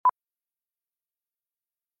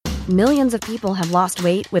Millions of people have lost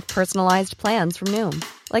weight with personalized plans from Noom.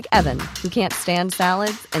 Like Evan, who can't stand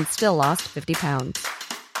salads and still lost 50 pounds.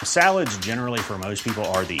 Salads generally for most people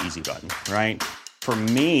are the easy button, right? For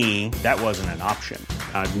me, that wasn't an option.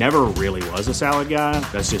 I never really was a salad guy.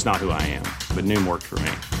 That's just not who I am. But Noom worked for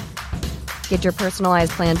me. Get your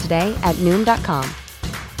personalized plan today at Noom.com.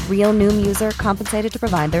 Real Noom user compensated to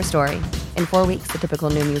provide their story. In 4 weeks, the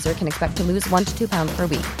typical Noom user can expect to lose 1 to 2 pounds per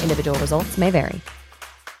week. Individual results may vary.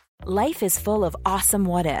 Life is full of awesome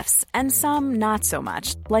what-ifs, and some not so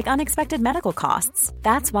much, like unexpected medical costs.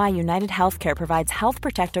 That's why United Healthcare provides Health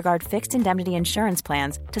Protector Guard fixed indemnity insurance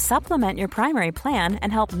plans to supplement your primary plan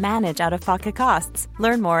and help manage out-of-pocket costs.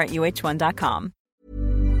 Learn more at uh1.com.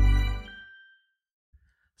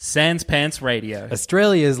 Sans Pants Radio,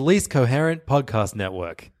 Australia's least coherent podcast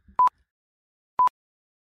network.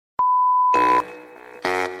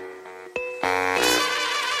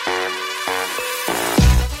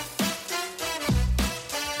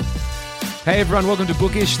 Hey everyone, welcome to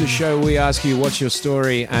Bookish, the show we ask you what's your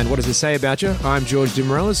story and what does it say about you. I'm George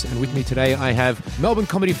Dimorellis, and with me today I have Melbourne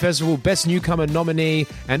Comedy Festival Best Newcomer nominee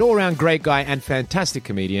and all-round great guy and fantastic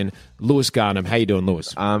comedian, Lewis Garnham. How you doing,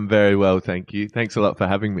 Lewis? I'm very well, thank you. Thanks a lot for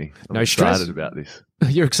having me. I'm excited about this.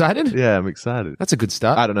 You're excited? Yeah, I'm excited. That's a good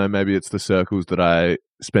start. I don't know, maybe it's the circles that I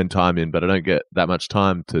spend time in, but I don't get that much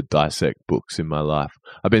time to dissect books in my life.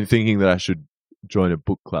 I've been thinking that I should join a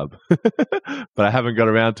book club, but I haven't got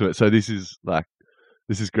around to it. So this is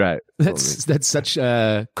great. That's such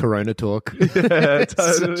Corona talk. Yeah,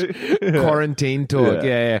 totally. Quarantine talk.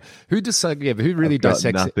 Yeah. Who decides? Yeah, but who really I've got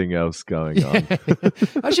dissects nothing else going on.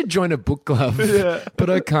 I should join a book club, but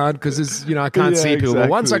I can't because I can't see people. But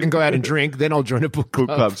once I can go out and drink, then I'll join a book club.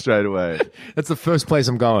 Book club straight away. That's the first place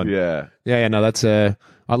I'm going. Yeah. No, that's I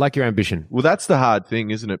like your ambition. Well, that's the hard thing,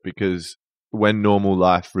 isn't it? Because when normal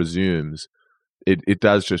life resumes, it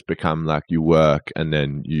does just become like you work and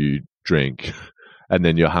then you drink and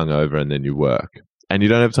then you're hungover and then you work and you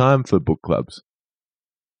don't have time for book clubs.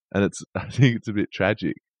 And I think it's a bit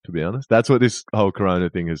tragic, to be honest. That's what this whole Corona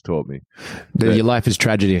thing has taught me. Your life is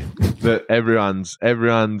tragedy. That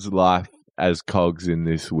everyone's life as cogs in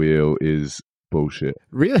this wheel is bullshit.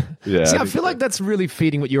 Really? Yeah. See, I feel like that's really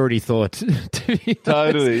feeding what you already thought.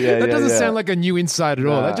 Totally, yeah. That doesn't sound like a new insight at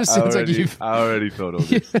all. That just sounds like you've... I already thought all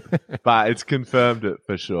this. But it's confirmed it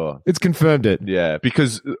for sure. It's confirmed it. Yeah,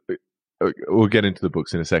 because we'll get into the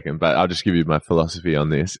books in a second, but I'll just give you my philosophy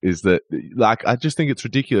on this, is that, like, I just think it's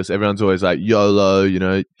ridiculous. Everyone's always like,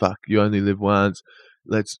 YOLO, fuck, you only live once.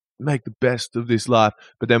 Let's make the best of this life.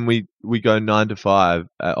 But then we go 9 to 5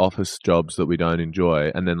 at office jobs that we don't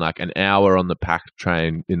enjoy, and then like an hour on the packed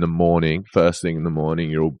train in the morning, first thing in the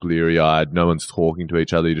morning, you're all bleary eyed, no one's talking to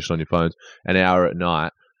each other, you're just on your phones. An hour at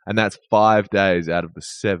night, and that's 5 days out of the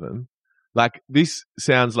 7. Like, this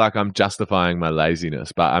sounds like I'm justifying my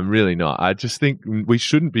laziness, but I'm really not. I just think we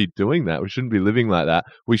shouldn't be doing that. We shouldn't be living like that.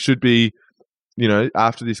 We should be,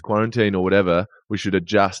 after this quarantine or whatever, we should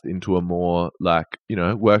adjust into a more like,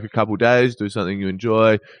 work a couple of days, do something you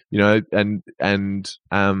enjoy, and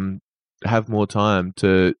have more time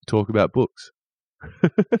to talk about books.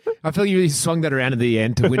 I feel you really swung that around in the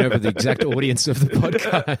end to win over the exact audience of the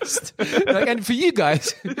podcast. And for you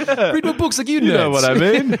guys, read more books like you nerds. You know what I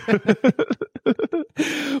mean?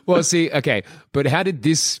 Well, see, okay, but how did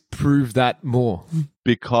this prove that more?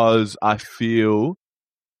 Because I feel,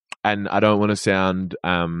 and I don't want to sound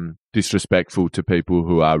disrespectful to people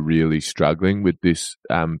who are really struggling with this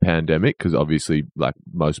pandemic, because obviously, like,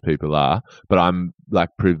 most people are, but I'm like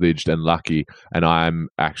privileged and lucky, and I'm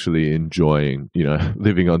actually enjoying,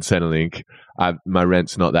 living on Centrelink. My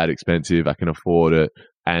rent's not that expensive. I can afford it,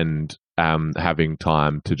 and having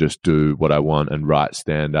time to just do what I want and write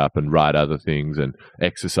stand up and write other things and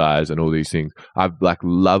exercise and all these things. I've like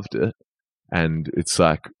loved it, and it's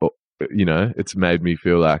like, it's made me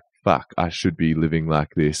feel like, fuck, I should be living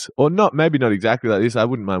like this. Or not, maybe not exactly like this. I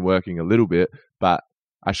wouldn't mind working a little bit, but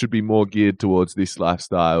I should be more geared towards this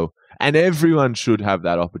lifestyle. And everyone should have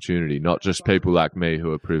that opportunity, not just people like me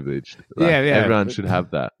who are privileged. Like, everyone should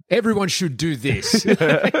have that. Everyone should do this.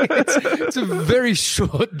 It's a very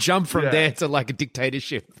short jump from there to like a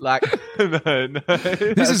dictatorship. Like, no.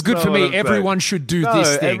 This is good for me. Everyone should do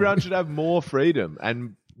this thing. Everyone should have more freedom,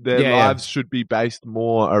 and their lives should be based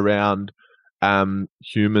more around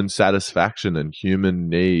human satisfaction and human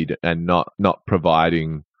need, and not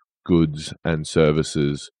providing goods and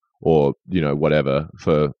services or whatever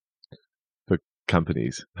for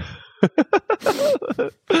companies.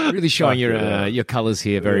 Really showing your colours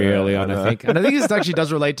here very early on, I think. And I think this actually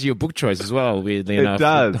does relate to your book choice as well, weirdly enough. It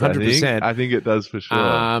does, 100%. I think it does for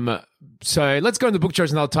sure. So let's go into the book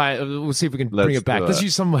choice and we'll see if we can bring it back. Let's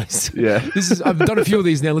use some ways. Yeah. I've done a few of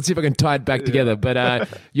these now. Let's see if I can tie it back together. But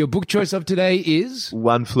your book choice of today is?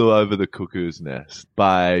 One Flew Over the Cuckoo's Nest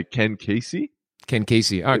by Ken Kesey. Ken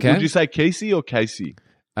Kesey. Okay. Would you say Kesey or Casey?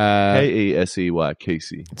 Kesey,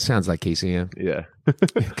 Kesey. It sounds like Kesey, yeah. Yeah.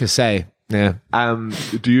 Kesey, yeah.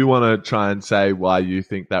 Do you want to try and say why you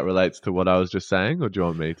think that relates to what I was just saying, or do you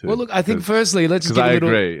want me to? Well, look, I think firstly, let's just give a little...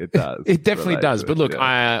 I agree, it does. It definitely does. But look,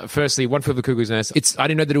 yeah. Firstly, One Flew Over the Cuckoo's Nest, I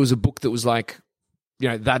didn't know that it was a book that was like,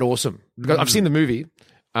 that awesome. Because I've seen the movie,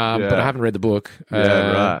 but I haven't read the book.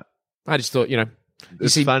 Right. I just thought,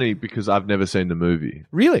 It's funny because I've never seen the movie.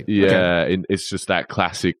 Really? Yeah, Okay. it's just that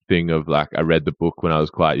classic thing of like, I read the book when I was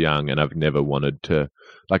quite young and I've never wanted to,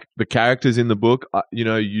 like the characters in the book,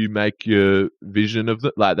 you make your vision of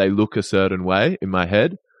them, like they look a certain way in my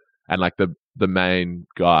head. And like the main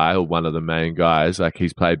guy or one of the main guys, like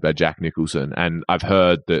he's played by Jack Nicholson. And I've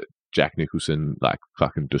heard that Jack Nicholson like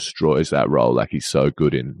fucking destroys that role. Like he's so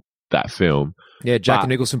good in that film. Yeah, Jack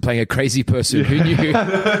Nicholson playing a crazy person. Who knew?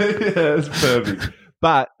 Yeah, it's perfect.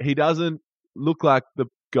 But he doesn't look like the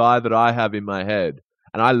guy that I have in my head.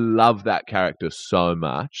 And I love that character so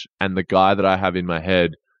much. And the guy that I have in my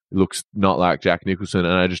head looks not like Jack Nicholson.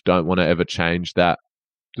 And I just don't want to ever change that.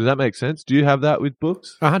 Does that make sense? Do you have that with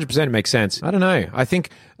books? 100% makes sense. I don't know. I think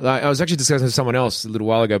I was actually discussing with someone else a little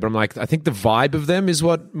while ago, but I'm like, I think the vibe of them is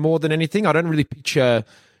what more than anything. I don't really picture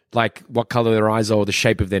like what color their eyes are or the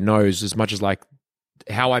shape of their nose as much as like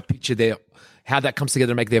how I picture how that comes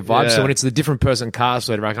together to make their vibe. Yeah. So when it's the different person cast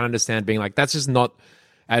or whatever, I can understand being like, that's just not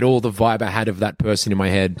at all the vibe I had of that person in my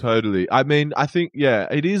head. Totally. I mean, I think,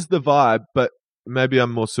 it is the vibe, but maybe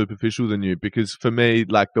I'm more superficial than you because for me,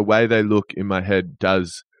 like the way they look in my head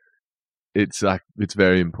it's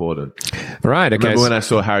very important. Right. Okay. Remember when I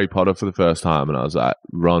saw Harry Potter for the first time and I was like,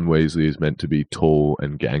 Ron Weasley is meant to be tall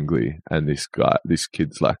and gangly and this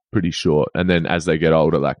kid's like pretty short. And then as they get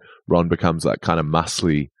older, like Ron becomes like kind of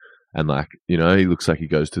muscly and like, he looks like he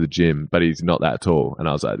goes to the gym, but he's not that tall. And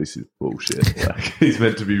I was like, this is bullshit. Like, he's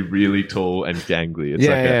meant to be really tall and gangly. It's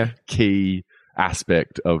a key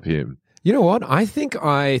aspect of him. You know what? I think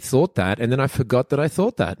I thought that, and then I forgot that I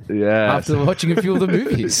thought that. Yeah. After watching a few of the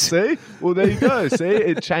movies. See? Well, there you go. See?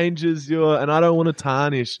 It changes and I don't want to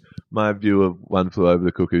tarnish my view of One Flew Over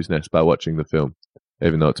the Cuckoo's Nest by watching the film,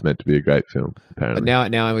 even though it's meant to be a great film, apparently.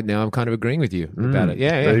 But now I'm kind of agreeing with you about it.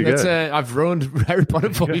 Yeah. There you go. I've ruined Harry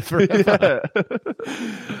Potter for me forever.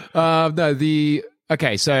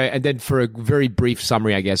 Okay, so, and then for a very brief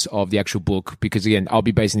summary, I guess, of the actual book, because again, I'll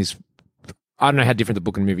be basing this... I don't know how different the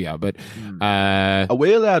book and movie are, but... are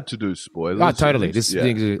we allowed to do spoilers? Oh, totally.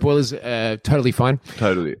 Spoilers, totally fine.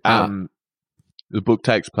 Totally. The book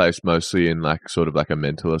takes place mostly in like sort of like a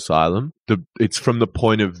mental asylum. It's from the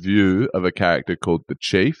point of view of a character called the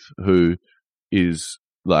Chief, who is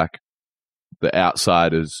like the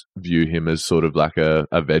outsiders view him as sort of like a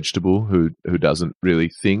vegetable who doesn't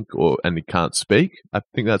really think and he can't speak. I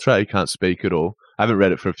think that's right. He can't speak at all. I haven't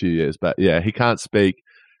read it for a few years, but yeah, he can't speak.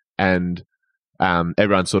 And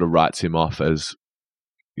everyone sort of writes him off as,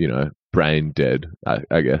 brain dead,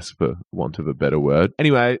 I guess, for want of a better word.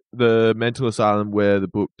 Anyway, the mental asylum where the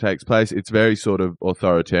book takes place, it's very sort of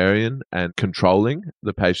authoritarian and controlling.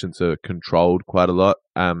 The patients are controlled quite a lot.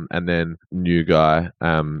 And then new guy,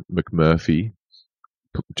 McMurphy,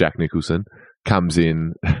 Jack Nicholson, comes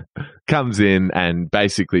in and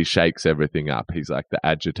basically shakes everything up. He's like the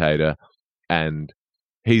agitator. And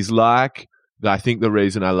he's like... I think the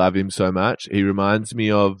reason I love him so much, he reminds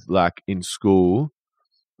me of like in school.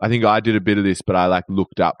 I think I did a bit of this, but I like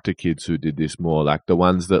looked up to kids who did this more, like the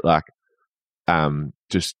ones that like,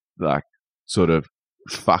 just like sort of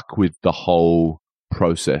fuck with the whole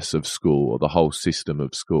process of school or the whole system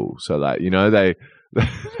of school. So like, they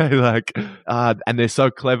like, and they're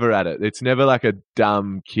so clever at it. It's never like a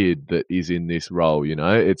dumb kid that is in this role,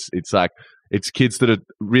 It's like, it's kids that are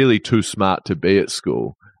really too smart to be at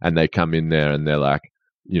school. And they come in there and they're like,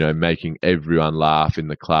 making everyone laugh in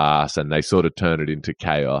the class and they sort of turn it into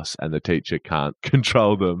chaos and the teacher can't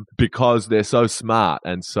control them because they're so smart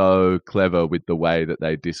and so clever with the way that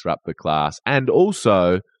they disrupt the class. And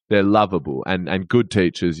also they're lovable and good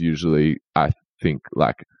teachers usually, I think,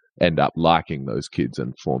 like end up liking those kids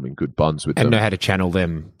and forming good bonds with them. And know how to channel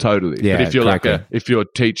them. Totally. Yeah, but if you're correctly. if your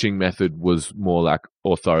teaching method was more like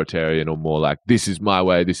authoritarian or more like, this is my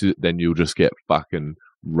way, then you'll just get fucking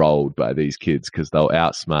rolled by these kids because they'll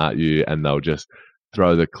outsmart you and they'll just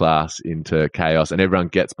throw the class into chaos, and everyone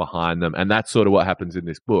gets behind them. And that's sort of what happens in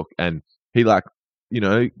this book. And he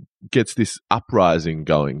gets this uprising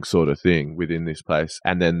going sort of thing within this place.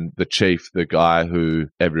 And then the chief, the guy who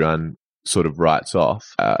everyone sort of writes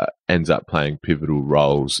off, ends up playing pivotal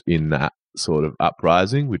roles in that sort of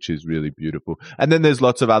uprising, which is really beautiful. And then there's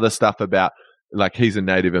lots of other stuff about, like, he's a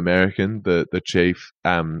Native American, the chief,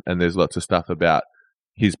 and there's lots of stuff about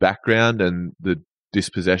his background and the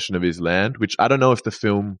dispossession of his land, which I don't know if the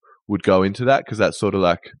film would go into that, because that's sort of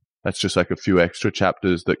like, that's just like a few extra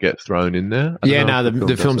chapters that get thrown in there.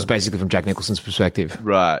 The film's basically from Jack Nicholson's perspective.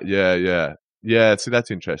 Right, yeah. So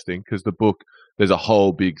that's interesting, because the book, there's a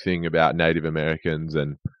whole big thing about Native Americans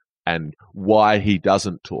and why he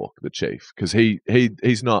doesn't talk, the chief, because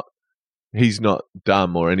he's not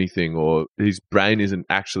dumb or anything, or his brain isn't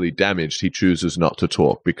actually damaged. He chooses not to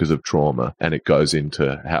talk because of trauma, and it goes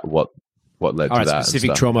into what led to that.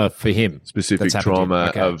 Specific trauma for him. Specific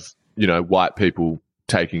trauma of white people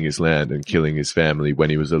taking his land and killing his family when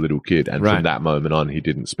he was a little kid, and from that moment on, he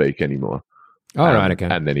didn't speak anymore.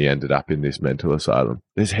 And then he ended up in this mental asylum.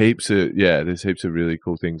 There's heaps of really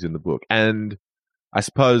cool things in the book, and I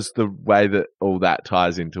suppose the way that all that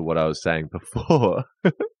ties into what I was saying before,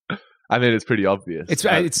 I mean, it's pretty obvious. It's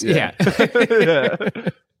yeah.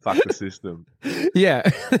 Fuck the system. Yeah,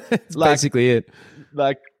 it's basically it.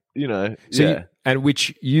 And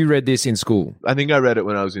which you read this in school? I think I read it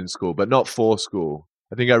when I was in school, but not for school.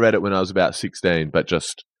 I think I read it when I was about 16, but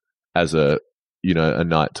just as a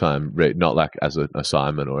nighttime read, not like as an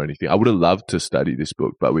assignment or anything. I would have loved to study this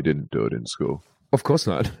book, but we didn't do it in school. Of course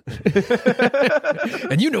not.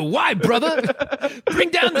 And you know why, brother? Bring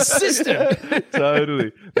down the system.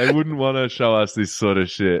 Totally. They wouldn't want to show us this sort of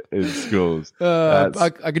shit in schools. I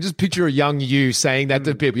could just picture a young you saying that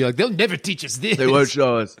to people. You're like, they'll never teach us this. They won't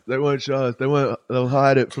show us. They'll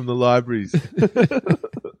hide it from the libraries.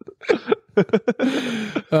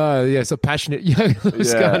 So passionate young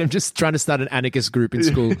guy. I'm just trying to start an anarchist group in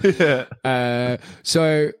school.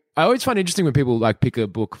 So I always find it interesting when people like pick a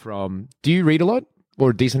book from. Do you read a lot or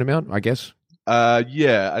a decent amount? I guess. I'd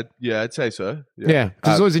say so. Yeah,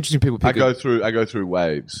 because it's always interesting. People pick. I go through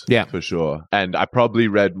waves. Yeah, for sure. And I probably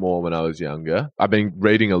read more when I was younger. I've been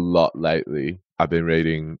reading a lot lately. Have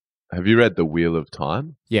you read The Wheel of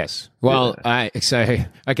Time? Yes. Well, I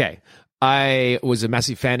was a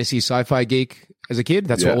massive fantasy sci-fi geek as a kid.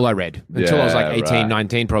 That's all I read until I was like 18,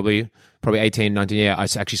 19, probably 18, 19. Yeah, I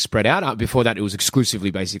actually spread out. Before that, it was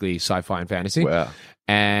exclusively basically sci-fi and fantasy. Wow.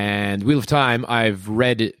 And Wheel of Time, I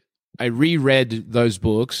reread those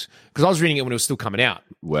books because I was reading it when it was still coming out.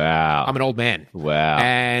 Wow. I'm an old man. Wow.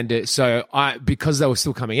 And so because they were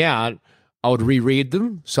still coming out, I would reread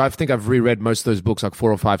them. So I think I've reread most of those books like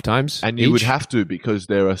 4 or 5 times. And you would have to, because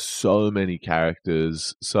there are so many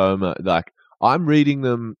characters, so much. Like, I'm reading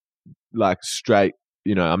them like straight.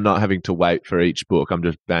 I'm not having to wait for each book. I'm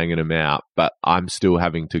just banging them out. But I'm still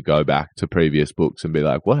having to go back to previous books and be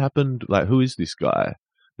like, what happened? Like, who is this guy?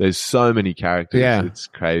 There's so many characters. Yeah. It's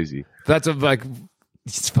crazy.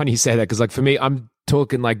 It's funny you say that, because like for me, I'm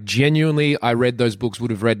talking like genuinely, I read those books, would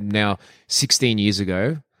have read now 16 years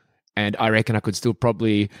ago. And I reckon I could still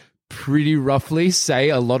probably pretty roughly say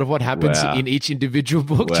a lot of what happens in each individual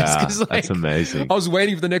book. Wow. Just because, that's amazing. I was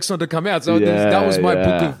waiting for the next one to come out. So that was my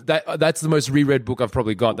book of that. That's the most reread book I've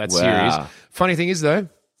probably got, that series. Funny thing is though,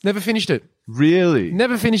 never finished it. Really?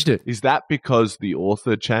 Never finished it. Is that because the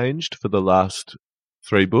author changed for the last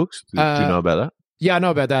 3 books? Do you know about that? Yeah, I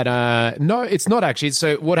know about that. No, it's not actually.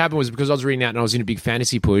 So what happened was, because I was reading that and I was in a big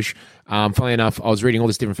fantasy push, funnily enough, I was reading all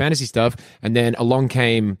this different fantasy stuff, and then along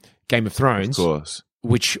came Game of Thrones. Of course.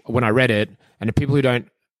 Which, when I read it, and the people who don't,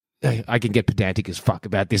 I can get pedantic as fuck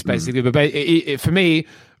about this basically, but for me,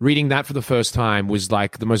 reading that for the first time was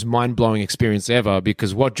like the most mind-blowing experience ever,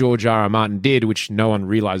 because what George R. R. Martin did, which no one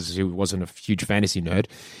realizes who wasn't a huge fantasy nerd,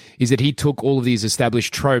 is that he took all of these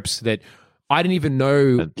established tropes that I didn't even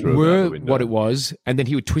know were what it was, and then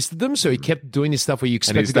he would twist them. So he kept doing this stuff where you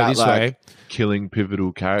expect to go this way. Killing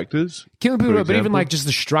pivotal characters? But even like just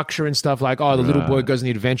the structure and stuff, like, the little boy goes on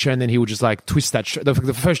the adventure, and then he would just like twist that.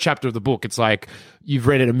 The first chapter of the book, it's like you've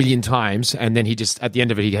read it a million times, and then he just, at the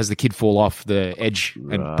end of it, he has the kid fall off the edge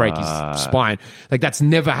and break his spine. Like, that's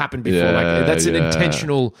never happened before. That's an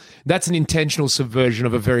intentional subversion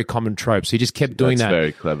of a very common trope. So he just kept doing that. That's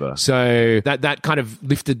very clever. So that kind of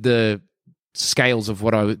lifted the scales of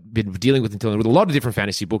what I've been dealing with with a lot of different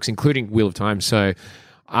fantasy books, including Wheel of Time. So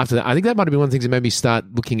after that, I think that might have been one of the things that made me start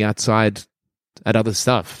looking outside at other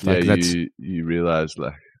stuff. Like you realize,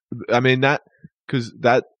 like, I mean, that, because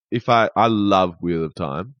that, I love Wheel of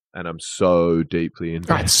Time, and I'm so deeply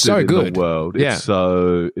invested it's so in good. the world. Yeah.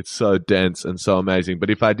 It's so dense and so amazing. But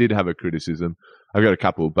if I did have a criticism, I've got a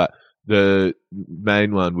couple, but the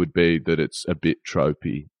main one would be that it's a bit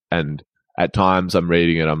tropey. And at times I'm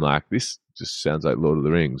reading it, I'm like, this just sounds like Lord of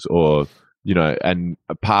the Rings, or, you know, and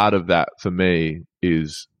a part of that for me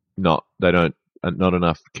is not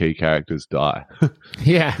enough key characters die.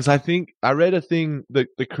 Yeah. Because I think I read a thing that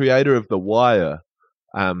the creator of The Wire,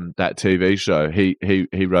 that TV show,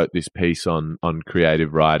 he wrote this piece on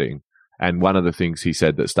creative writing, and one of the things he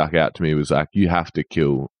said that stuck out to me was like, you have to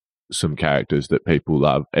kill some characters that people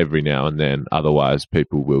love every now and then, otherwise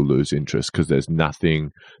people will lose interest, because there's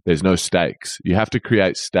no stakes. You have to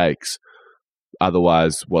create stakes,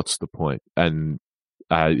 otherwise what's the point? And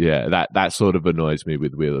that sort of annoys me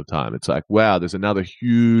with Wheel of Time. It's like, wow, there's another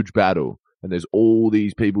huge battle and there's all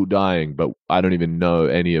these people dying, but I don't even know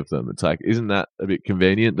any of them. It's like, isn't that a bit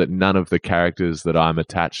convenient that none of the characters that I'm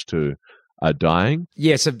attached to are dying?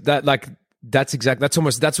 Yeah, so that's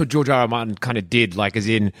what George R. R. Martin kind of did, like, as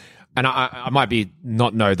in, and I might be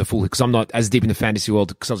not know the full, because I'm not as deep in the fantasy world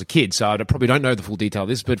because I was a kid, so I probably don't know the full detail of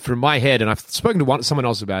this, but from my head, and I've spoken to someone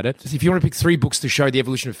else about it, if you want to pick 3 books to show the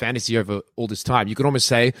evolution of fantasy over all this time, you could almost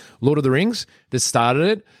say Lord of the Rings, that started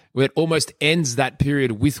it, where it almost ends that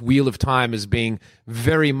period with Wheel of Time as being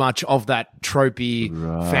very much of that tropey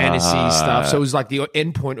fantasy stuff. So it was like the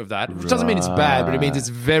end point of that, which doesn't mean it's bad, but it means it's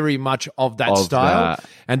very much of that style.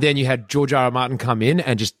 And then you had George R. R. Martin come in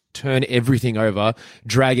and just turn everything over,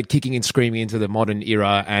 drag it kicking and screaming into the modern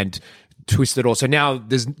era, and twist it all. So now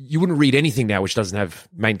you wouldn't read anything now which doesn't have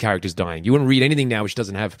main characters dying. You wouldn't read anything now which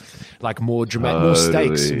doesn't have like more dramatic, more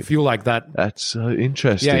stakes and feel like that. That's so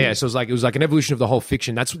interesting. Yeah. So it was like an evolution of the whole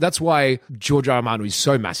fiction. That's why George R. R. Martin was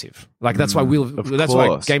so massive. Like that's why that's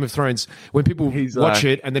why Game of Thrones. When people watch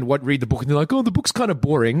it and then read the book and they're like, oh, the book's kind of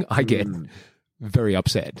boring, I get very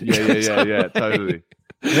upset. Yeah, totally.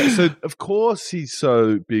 Yeah, so of course he's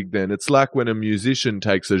so big then. It's like when a musician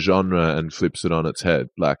takes a genre and flips it on its head.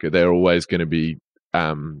 Like they're always going to be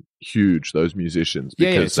huge, those musicians,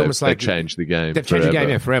 because it's almost like they've changed the game. They've changed the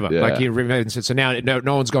game forever. Yeah. Like you said, so now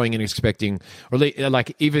no one's going in expecting, or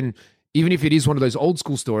like even if it is one of those old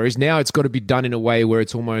school stories, now it's got to be done in a way where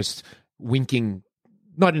it's almost winking,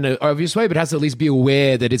 not in an obvious way, but has to at least be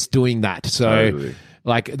aware that it's doing that. So. Totally.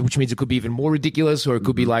 Like, which means it could be even more ridiculous, or it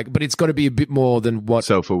could be like, but it's got to be a bit more than what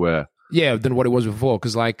self-aware. Yeah, than what it was before.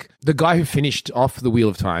 Because like the guy who finished off the Wheel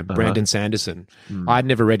of Time, Brandon Sanderson, I'd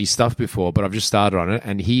never read his stuff before, but I've just started on it,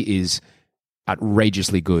 and he is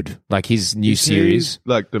outrageously good. Like his new series,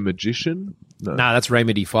 like The Magician. No, that's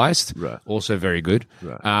Raymond E. Feist. Right. Also very good.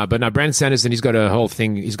 Right. But now Brandon Sanderson, he's got a whole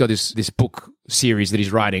thing. He's got this book series that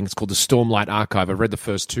he's writing. It's called the Stormlight Archive. I've read the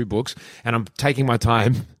first 2 books, and I'm taking my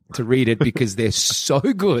time to read it because they're so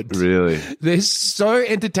good. Really? They're so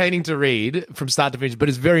entertaining to read from start to finish, but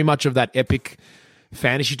it's very much of that epic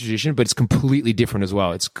fantasy tradition, but it's completely different as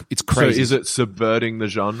well. It's crazy. So is it subverting the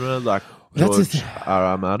genre like George R.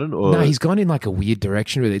 R. Martin? Or? No, he's gone in like a weird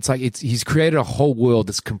direction with it. It's like he's created a whole world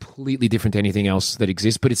that's completely different to anything else that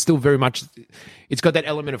exists, but it's still very much, it's got that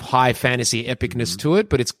element of high fantasy epicness to it,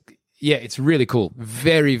 but it's really cool.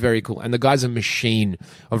 Very, very cool. And the guy's a machine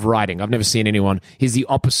of writing. I've never seen anyone. He's the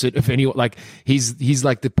opposite of anyone. Like, he's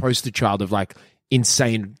like the poster child of like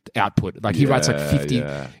insane output. Like, he writes like 50.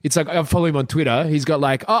 Yeah. It's like, I follow him on Twitter. He's got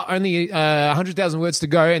like, only 100,000 words to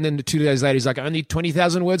go. And then 2 days later, he's like, only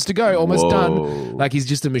 20,000 words to go. Almost done. Like, he's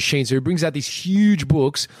just a machine. So he brings out these huge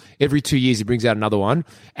books. Every 2 years, he brings out another one.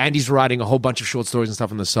 And he's writing a whole bunch of short stories and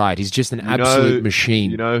stuff on the side. He's just an absolute machine.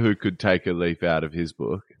 You know who could take a leaf out of his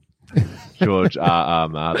book? George R. R.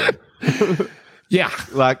 Martin. Yeah.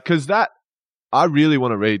 Like, because I really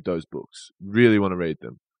want to read those books. Really want to read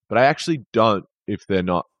them. But I actually don't if they're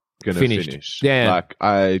not going to finish. Yeah.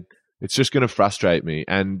 Like, it's just going to frustrate me.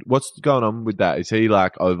 And what's going on with that? Is he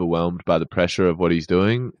like overwhelmed by the pressure of what he's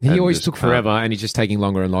doing? He always took forever, and he's just taking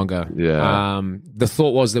longer and longer. Yeah. The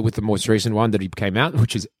thought was that with the most recent one that he came out,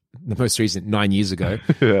 which is the most recent 9 years ago,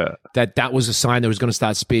 that was a sign that was going to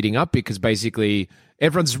start speeding up, because basically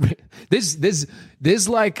everyone's there's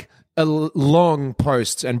like a long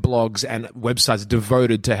posts and blogs and websites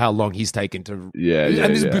devoted to how long he's taken to and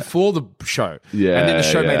this is before the show, and then the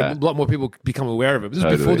show made a lot more people become aware of it. This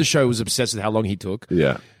is before the show was obsessed with how long he took.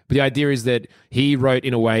 But the idea is that he wrote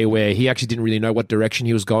in a way where he actually didn't really know what direction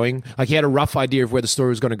he was going. Like, he had a rough idea of where the story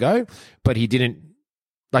was going to go, but he didn't,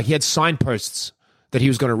 like, he had signposts that he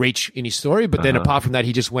was going to reach in his story, but then apart from that,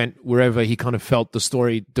 he just went wherever he kind of felt the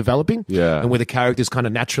story developing, and where the characters kind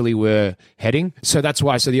of naturally were heading. So that's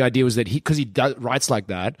why. So the idea was that because he writes like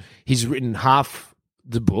that, he's written half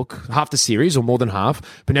the book, half the series or more than half,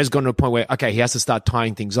 but now he's gotten to a point where, okay, he has to start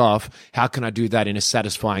tying things off. How can I do that in a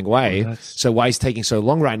satisfying way? So why he's taking so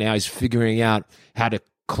long right now is figuring out how to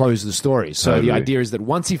close the story. So the idea is that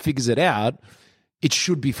once he figures it out, it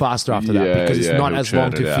should be faster after that because it's not as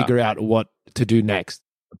long to figure out what to do next.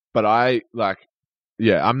 But I'm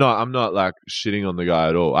not like shitting on the guy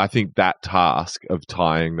at all. I think that task of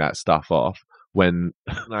tying that stuff off when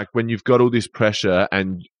you've got all this pressure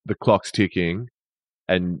and the clock's ticking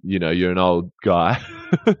and, you know, you're an old guy,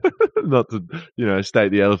 not to, you know,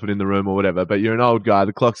 state the elephant in the room or whatever, but you're an old guy,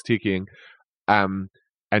 the clock's ticking, and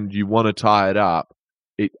you want to tie it up.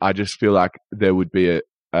 I just feel like there would be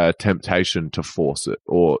a temptation to force it,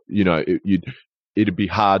 or, you know, it'd be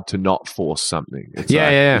hard to not force something. It's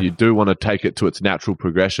you do want to take it to its natural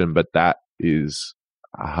progression, but that is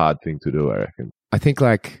a hard thing to do, I reckon. I think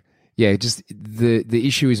just the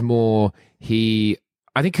issue is more I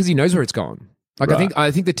think because he knows where it's going. Like right.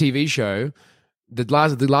 I think the TV show, the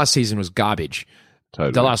last season was garbage.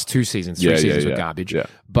 Totally. The last 2 seasons, 3 seasons were garbage. Yeah.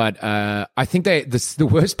 But I think the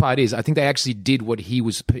worst part is I think they actually did what he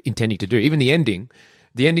was intending to do. Even the ending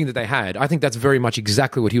that they had, I think that's very much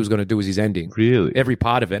exactly what he was going to do as his ending. Really? Every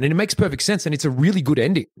part of it. And it makes perfect sense. And it's a really good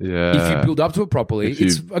ending. Yeah. If you build up to it properly,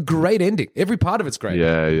 it's a great ending. Every part of it's great.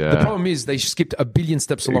 Yeah, yeah. The problem is they skipped a billion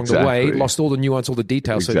steps along the way, lost all the nuance, all the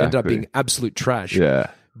details, so it ended up being absolute trash. Yeah.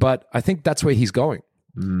 But I think that's where he's going.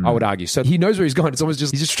 I would argue. So he knows where he's going. It's almost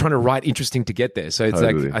he's just trying to write interesting to get there. So it's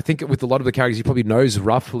like, I think with a lot of the characters, he probably knows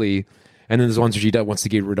roughly, and then there's ones which he wants to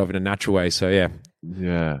get rid of in a natural way. So yeah,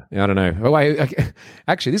 I don't know. Oh,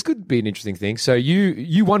 actually, this could be an interesting thing. So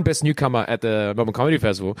you won Best Newcomer at the Melbourne Comedy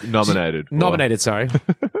Festival. Nominated, sorry.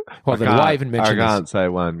 Well, then why even mention this? I can't say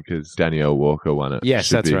one because Danielle Walker won it. Yes,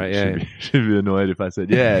 that's right. Yeah, should be annoyed if I said,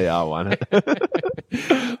 yeah, I won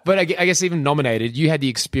it. But I guess even nominated, you had the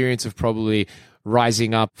experience of probably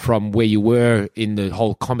rising up from where you were in the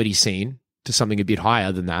whole comedy scene to something a bit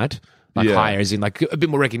higher than that. Higher as in like a bit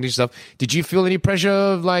more recognition stuff. Did you feel any pressure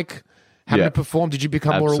of like having to perform? Did you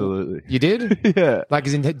become Absolutely. You did? Yeah. Like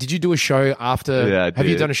as in, did you do a show after? Yeah, I did. Have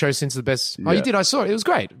you done a show since the best? Oh, you did. I saw it. It was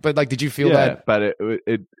great. But like, did you feel that? But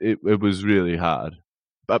it was really hard.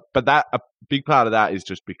 But that a big part of that is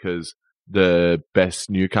just because the Best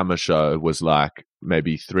Newcomer show was like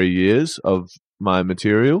maybe 3 years of my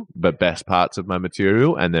material, but best parts of my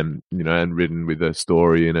material, and then, you know, and written with a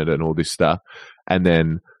story in it and all this stuff. And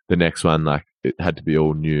then the next one, like, it had to be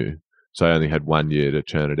all new. So I only had 1 year to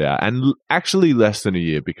churn it out, and actually less than a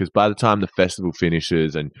year, because by the time the festival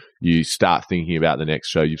finishes and you start thinking about the next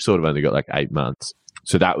show, you've sort of only got like 8 months.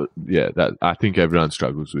 So that I think everyone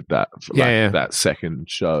struggles with that. That second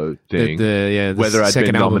show thing. Whether I'd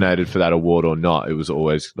been nominated for that award or not, it was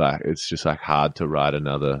always like, it's just like hard to write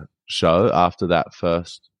another show after that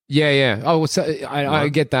first. Yeah. Oh, so I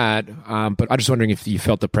get that. But I'm just wondering if you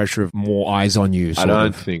felt the pressure of more eyes on you. I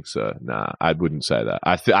don't think so. Nah, I wouldn't say that.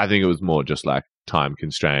 I think it was more just like time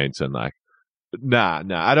constraints and like, Nah.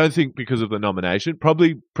 I don't think because of the nomination.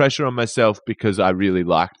 Probably pressure on myself because I really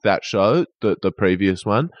liked that show, the previous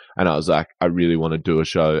one, and I was like, I really want to do a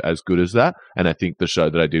show as good as that. And I think the show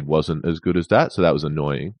that I did wasn't as good as that, so that was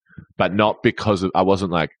annoying. But not because I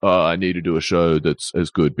wasn't like, oh, I need to do a show that's as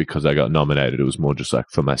good because I got nominated. It was more just like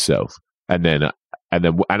for myself. And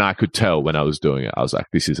I could tell when I was doing it, I was like,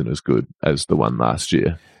 this isn't as good as the one last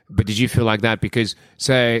year. But did you feel like that because,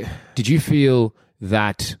 did you feel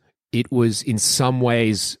that it was in some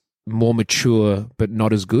ways more mature, but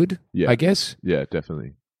not as good, I guess? Yeah,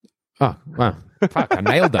 definitely. Oh, wow. Fuck, I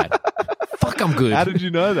nailed that. Fuck, I'm good. How did you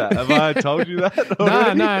know that? Have I told you that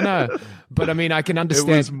already? No. But I mean, I can understand.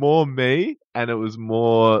 It was more me, and it was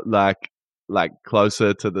more like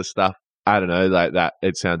closer to the stuff. I don't know, like that.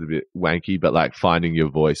 It sounds a bit wanky, but like finding your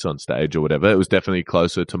voice on stage or whatever. It was definitely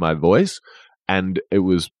closer to my voice, and it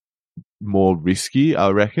was more risky, I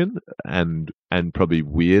reckon, and probably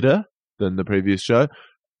weirder than the previous show.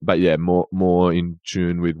 But yeah, more in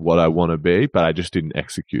tune with what I want to be, but I just didn't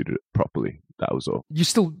execute it properly. That was all.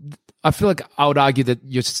 I feel like I would argue that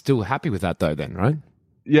you're still happy with that though then, right?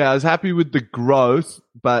 Yeah, I was happy with the growth,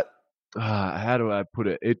 but how do I put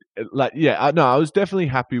it? I was definitely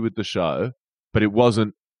happy with the show, but it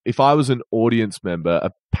wasn't. If I was an audience member,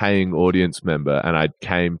 a paying audience member, and I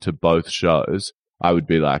came to both shows, I would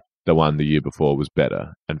be like, the one the year before was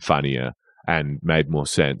better and funnier and made more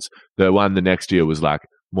sense. The one the next year was like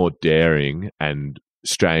more daring and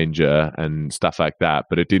stranger and stuff like that,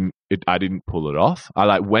 but I didn't pull it off. I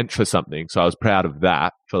like went for something, so I was proud of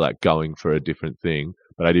that, for like going for a different thing,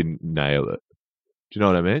 but I didn't nail it. Do you know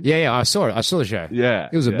what I mean? Yeah, I saw it. I saw the show. Yeah.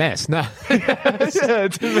 It was a mess. No. Yeah,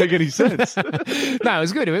 it didn't make any sense. No, it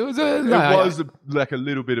was good. It was like a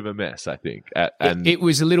little bit of a mess, I think. It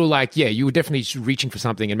was a little like, you were definitely reaching for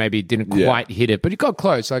something and maybe it didn't quite hit it, but it got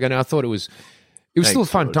close. Like, I thought it was still a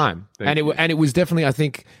fun George. time. Thank you. And it was definitely, I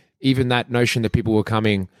think, even that notion that people were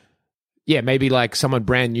coming, maybe like someone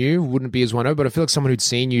brand new wouldn't be as one of, but I feel like someone who'd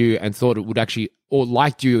seen you and thought it would actually, or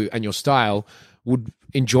liked you and your style, would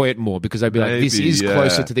enjoy it more because they'd be like, this is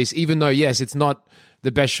closer to this, even though, yes, it's not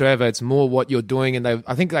the best show ever. It's more what you're doing. And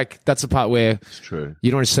I think like that's the part where It's true.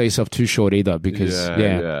 you don't want to sell yourself too short either because,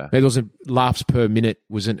 maybe it wasn't laughs per minute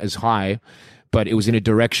wasn't as high, but it was in a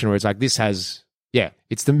direction where it's like, this has,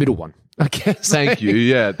 it's the middle one, I guess. Thank you.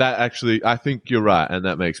 Yeah, that actually, I think you're right. And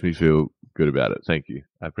that makes me feel good about it. Thank you.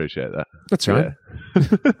 I appreciate that. That's right.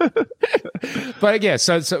 But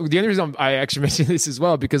so the only reason I actually mentioned this as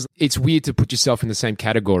well, because it's weird to put yourself in the same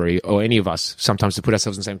category, or any of us sometimes to put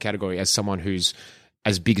ourselves in the same category as someone who's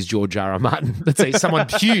as big as George R. R. Martin. Let's say someone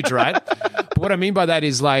huge, right? But what I mean by that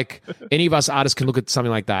is like any of us artists can look at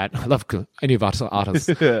something like that. I love any of us artists.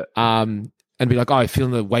 And be like, oh, I feel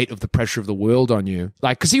the weight of the pressure of the world on you.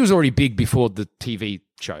 Like, because he was already big before the TV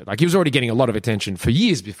show. Like, he was already getting a lot of attention for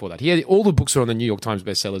years before that. He had all the books were on the New York Times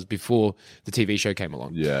bestsellers before the TV show came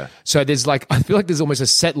along. Yeah. So there's like, I feel like there's almost a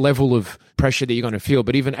set level of pressure that you're going to feel.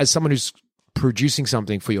 But even as someone who's producing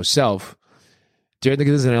something for yourself, do you think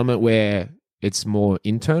there's an element where it's more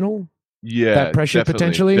internal? Yeah. That pressure definitely,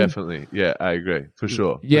 potentially? Definitely. Yeah, I agree. For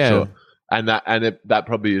sure. Yeah. For sure. And that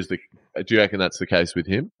probably is do you reckon that's the case with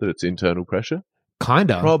him, that it's internal pressure?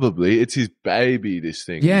 Kind of. Probably. It's his baby, this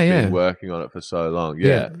thing. Yeah, He's been working on it for so long.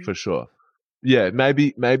 Yeah, for sure. Yeah,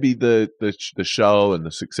 maybe the show and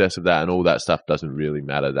the success of that and all that stuff doesn't really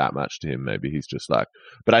matter that much to him. Maybe he's just like,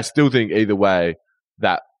 but I still think either way,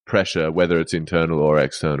 that pressure, whether it's internal or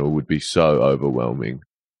external, would be so overwhelming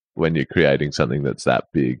when you're creating something that's that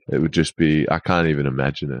big. It would just be, I can't even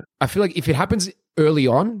imagine it. I feel like if it happens early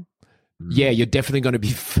on, you're definitely going to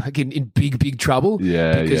be fucking in big trouble.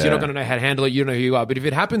 Yeah, because you're not going to know how to handle it. You don't know who you are. But if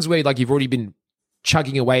it happens where like you've already been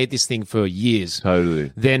chugging away at this thing for years,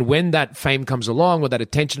 Totally. then when that fame comes along, or that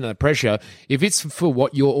attention and that pressure, if it's for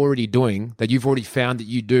what you're already doing, that you've already found that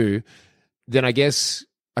you do, then I guess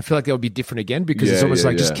I feel like that would be different again, because it's almost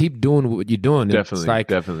like just keep doing what you're doing. Definitely, it's like,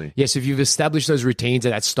 definitely. Yes, if you've established those routines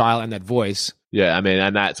and that style and that voice. Yeah, I mean,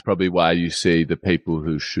 and that's probably why you see the people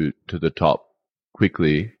who shoot to the top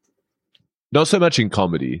quickly. Not so much in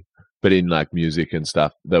comedy, but in like music and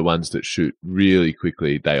stuff, the ones that shoot really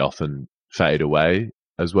quickly, they often fade away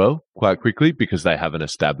as well quite quickly because they haven't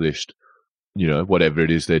established, whatever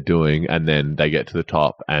it is they're doing. And then they get to the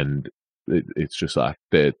top and it's just like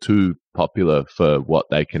they're too popular for what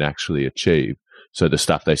they can actually achieve. So the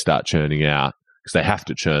stuff they start churning out, because they have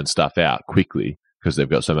to churn stuff out quickly because they've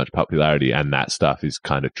got so much popularity, and that stuff is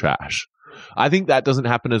kind of trash. I think that doesn't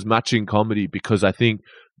happen as much in comedy because I think,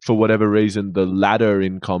 for whatever reason, the ladder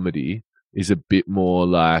in comedy is a bit more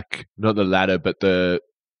like, not the ladder, but the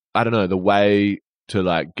way to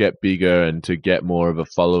like get bigger and to get more of a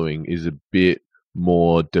following is a bit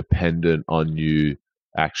more dependent on you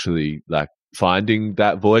actually like finding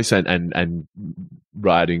that voice and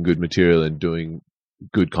writing good material and doing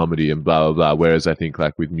good comedy and blah, blah, blah. Whereas I think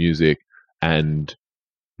like with music and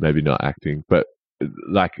maybe not acting, but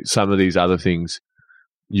like some of these other things,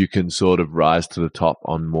 you can sort of rise to the top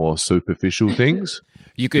on more superficial things.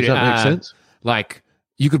 You could, does that make sense? Like,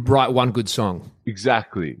 you could write one good song.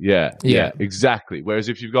 Exactly. Yeah, exactly. Whereas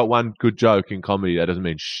if you've got one good joke in comedy, that doesn't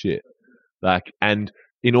mean shit. Like, and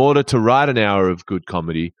in order to write an hour of good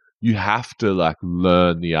comedy, you have to like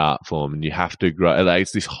learn the art form and you have to grow. Like,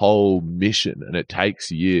 it's this whole mission and it takes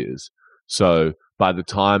years. So by the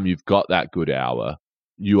time you've got that good hour,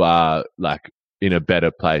 you are like in a better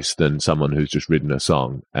place than someone who's just written a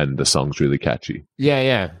song and the song's really catchy.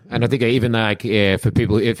 Yeah. And I think even like for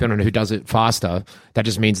people, if anyone who does it faster, that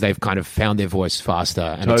just means they've kind of found their voice faster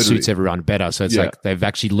and it suits everyone better. So it's like they've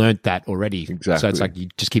actually learnt that already. Exactly. So it's like you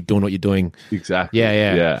just keep doing what you're doing. Exactly.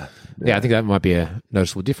 Yeah, I think that might be a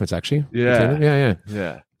noticeable difference actually. Yeah.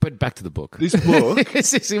 But back to the book. This book.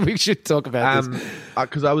 We should talk about this.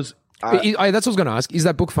 Because that's what I was going to ask. Is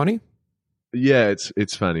that book funny? Yeah,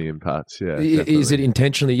 it's funny in parts. Yeah, is it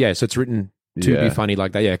intentionally? Yeah, so it's written to be funny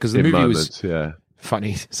like that. Yeah, because the movie was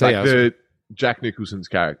funny. So like Jack Nicholson's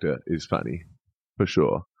character is funny for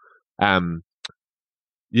sure.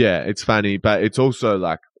 Yeah, it's funny, but it's also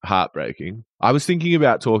like heartbreaking. I was thinking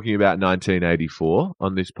about talking about 1984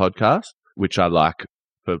 on this podcast, which I like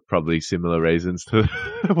for probably similar reasons to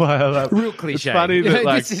why I love. Real cliche. It's funny that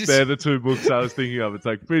like This is- they're the two books I was thinking of. It's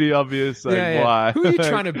like pretty obvious. Like why? Who are you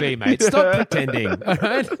trying to be, mate? Stop pretending. All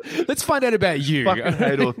right, let's find out about you. Fucking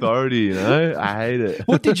hate authority. You know, I hate it.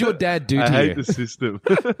 What did your dad do I to hate you? the system.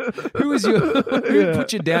 Who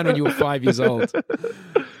put you down when you were 5 years old?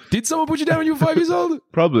 Did someone put you down when you were 5 years old?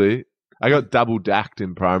 Probably. I got double dacked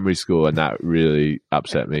in primary school, and that really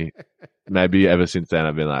upset me. Maybe ever since then,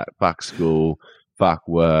 I've been like, fuck school, fuck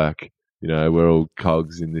work. You know, we're all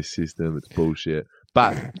cogs in this system. It's bullshit.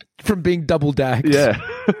 But From being double dacked. yeah,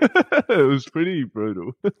 it was pretty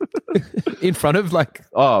brutal. In front of like.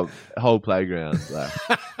 Oh, whole playground, like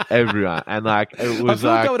everyone, and like it I feel was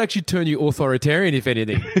like like, that would actually turn you authoritarian, if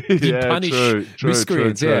anything. You'd yeah, punish true,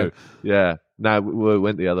 miscreants. yeah. No, we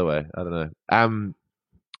went the other way. I don't know.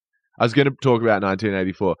 I was going to talk about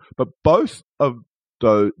 1984, but both of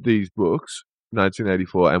these books,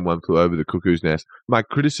 1984 and One Flew Over the Cuckoo's Nest, my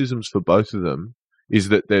criticisms for both of them is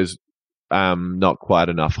that there's not quite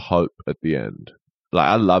enough hope at the end. Like,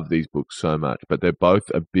 I love these books so much, but they're both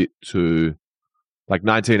a bit too... Like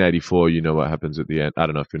 1984, you know what happens at the end. I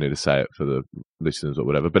don't know if we need to say it for the listeners or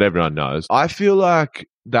whatever, but everyone knows. I feel like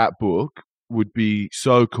that book would be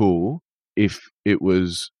so cool if it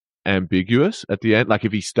was ambiguous at the end. Like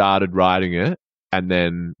if he started writing it and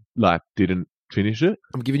then like didn't finish it.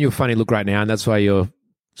 I'm giving you a funny look right now, and that's why your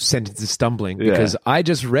sentence is stumbling, Yeah. because I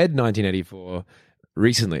just read 1984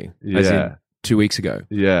 recently, as Yeah. in 2 weeks ago.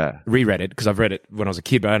 Yeah. Reread it because I've read it when I was a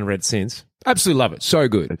kid, but I hadn't read it since. Absolutely love it. So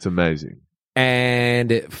good. It's amazing.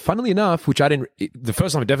 And funnily enough, which I didn't, the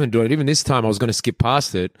first time I definitely did it, even this time I was going to skip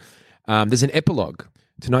past it. There's an epilogue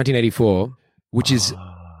to 1984, which is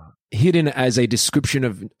hidden as a description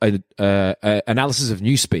of analysis of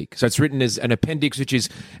Newspeak. So it's written as an appendix, which is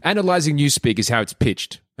analyzing Newspeak is how it's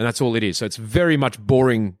pitched. And that's all it is. So it's very much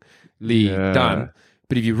boringly done.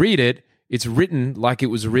 But if you read it, it's written like it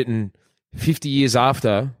was written 50 years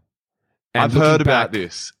after. And I've looking heard about back-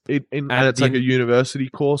 this. And at it's like the- a university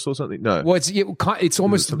course or something? No. Well, it's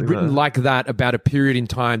almost something written like like that about a period in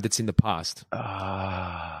time that's in the past.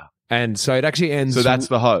 Ah. And so it actually ends. So that's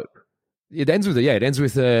the hope. It ends with it ends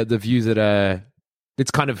with the view that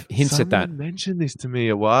it's kind of hints at that. Someone mentioned this to me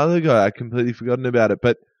a while ago. I completely forgotten about it.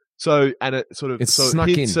 But so, and it sort of It's so snuck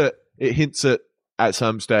it hints in. at at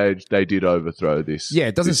some stage they did overthrow this. Yeah,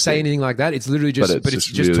 it doesn't this say thing. anything like that. It's literally just, But but it's it's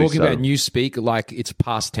just just really talking about subtle. Newspeak like it's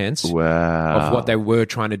past tense Wow. of what they were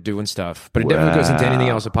trying to do and stuff. But it definitely goes into anything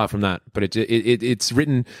else apart from that. But it's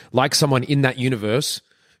written like someone in that universe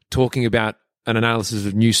talking about an analysis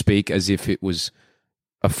of Newspeak as if it was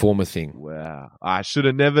a former thing. Wow. I should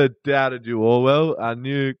have never doubted you, Orwell. I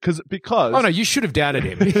knew because Oh no, you should have doubted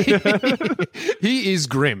him. He is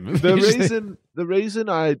grim. the reason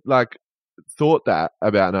I like thought that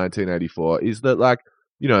about 1984 is that, like,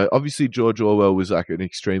 you know, obviously George Orwell was like an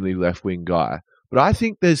extremely left-wing guy, but I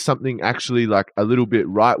think there's something actually like a little bit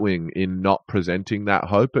right-wing in not presenting that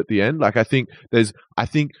hope at the end. Like I think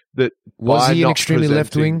that Was by he an not extremely presenting-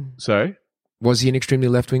 left-wing? Sorry, Was he an extremely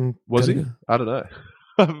left wing? was he? I don't know.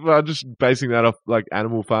 I'm just basing that off like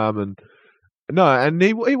Animal Farm and no, and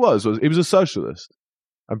he was a socialist.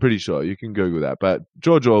 I'm pretty sure you can Google that. But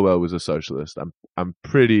George Orwell was a socialist. I'm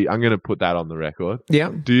going to put that on the record. Yeah,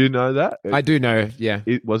 Do you know that? I do know. Yeah,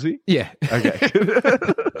 Was he? yeah, Okay.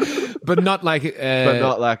 but not like, but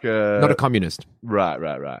not like a not a communist. right.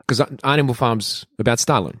 Because Animal Farm's about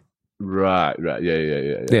Stalin. Right.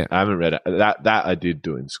 Yeah. Yeah. I haven't read it. That I did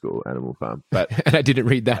do in school, Animal Farm. But And I didn't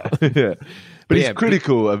read that. yeah. But he's yeah,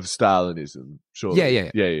 critical of Stalinism, sure.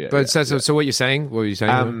 Yeah. But so what you're saying? What were you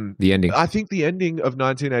saying? The ending. I think the ending of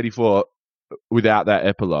 1984 without that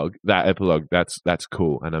epilogue, that's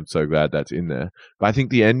cool, and I'm so glad that's in there. But I think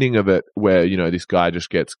the ending of it, where you know this guy just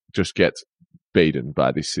gets beaten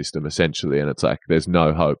by this system essentially, and it's like there's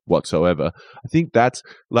no hope whatsoever. I think that's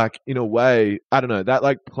like, in a way, I don't know, that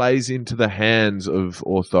like plays into the hands of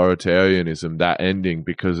authoritarianism, that ending,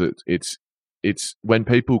 because it's when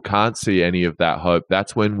people can't see any of that hope,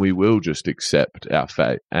 that's when we will just accept our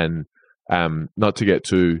fate. And not to get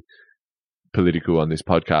too political on this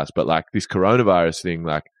podcast, but like this coronavirus thing,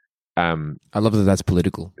 like I love that that's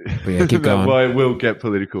political. But yeah, keep going. well, it will get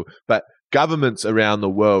political, but governments around the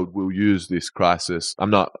world will use this crisis. I'm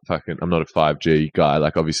not a 5G guy.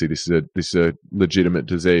 Like, obviously this is a legitimate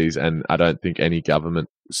disease, and I don't think any government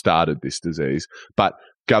started this disease, but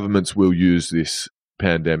governments will use this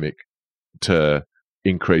pandemic to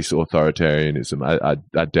increase authoritarianism.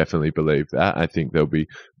 I definitely believe that. I think there'll be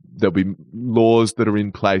there'll be laws that are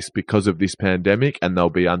in place because of this pandemic, and they'll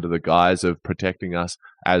be under the guise of protecting us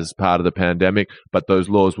as part of the pandemic. But those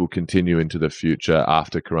laws will continue into the future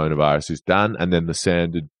after coronavirus is done, and then the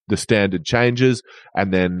standard changes,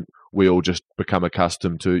 and then we all just become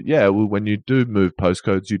accustomed to, when you do move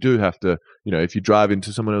postcodes, you do have to, if you drive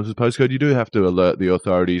into someone else's postcode, you do have to alert the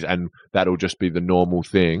authorities, and that'll just be the normal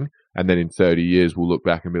thing. And then in 30 years, we'll look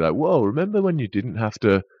back and be like, whoa, remember when you didn't have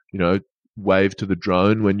to, wave to the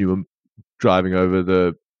drone when you were driving over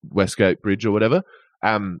the Westgate Bridge or whatever?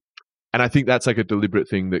 And I think that's like a deliberate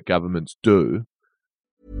thing that governments do.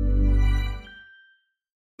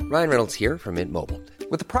 Ryan Reynolds here from Mint Mobile.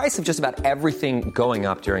 With the price of just about everything going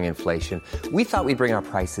up during inflation, we thought we'd bring our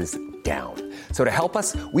prices down. So to help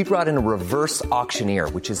us, we brought in a reverse auctioneer,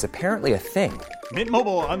 which is apparently a thing. Mint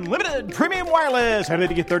Mobile Unlimited Premium Wireless. How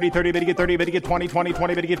to get 30, 30, bit to get 30, bit to get 20, 20,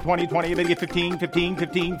 20, bit to get 20, 20, bit to get 15, 15,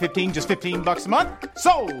 15, 15, just $15 a month?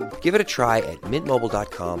 Sold! Give it a try at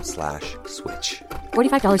mintmobile.com/switch.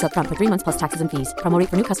 $45 up front for 3 months plus taxes and fees. Promo rate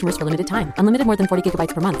for new customers for limited time. Unlimited more than 40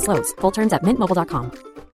 gigabytes per month. Slows full terms at mintmobile.com.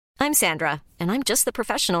 I'm Sandra, and I'm just the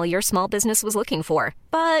professional your small business was looking for.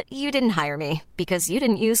 But you didn't hire me because you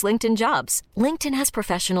didn't use LinkedIn Jobs. LinkedIn has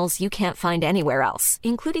professionals you can't find anywhere else,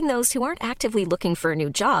 including those who aren't actively looking for a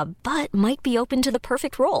new job, but might be open to the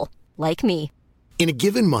perfect role, like me. In a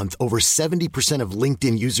given month, over 70% of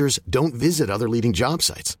LinkedIn users don't visit other leading job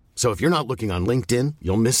sites. So if you're not looking on LinkedIn,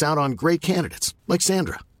 you'll miss out on great candidates like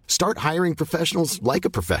Sandra. Start hiring professionals like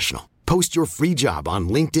a professional. Post your free job on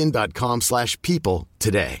linkedin.com/people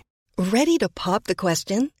today. Ready to pop the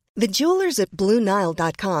question? The jewelers at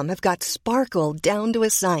BlueNile.com have got sparkle down to a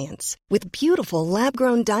science with beautiful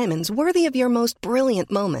lab-grown diamonds worthy of your most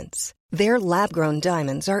brilliant moments. Their lab-grown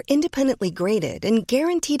diamonds are independently graded and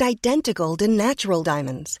guaranteed identical to natural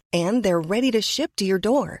diamonds, and they're ready to ship to your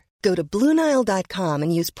door. Go to BlueNile.com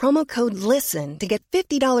and use promo code LISTEN to get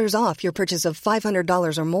 $50 off your purchase of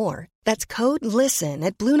 $500 or more. That's code LISTEN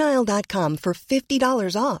at BlueNile.com for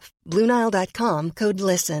 $50 off. BlueNile.com, code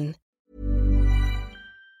LISTEN.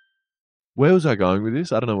 Where was I going with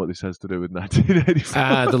this? I don't know what this has to do with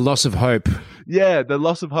 1984. The loss of hope. Yeah, the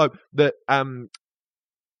loss of hope. That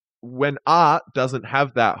when art doesn't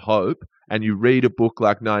have that hope, and you read a book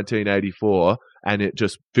like 1984, and it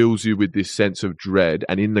just fills you with this sense of dread.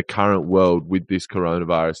 And in the current world with this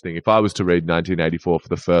coronavirus thing, if I was to read 1984 for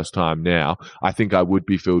the first time now, I think I would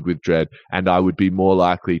be filled with dread, and I would be more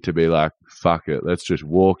likely to be like, fuck it, let's just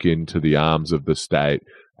walk into the arms of the state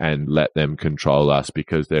and let them control us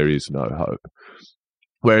because there is no hope.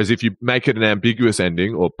 Whereas if you make it an ambiguous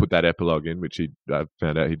ending or put that epilogue in, which I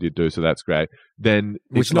found out he did do, so that's great, then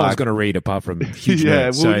which no one's going to read apart from huge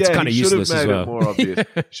nerds, so it's kind of useless as well. More obvious.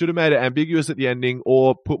 Should have made it ambiguous at the ending,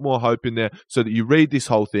 or put more hope in there so that you read this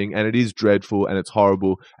whole thing and it is dreadful and it's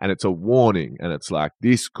horrible and it's a warning and it's like,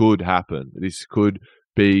 this could happen. This could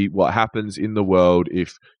be what happens in the world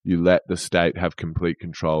if you let the state have complete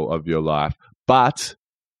control of your life. But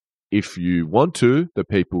if you want to, the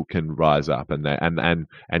people can rise up, and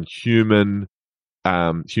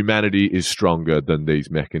humanity is stronger than these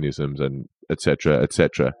mechanisms, and etc.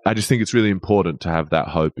 etc. I just think it's really important to have that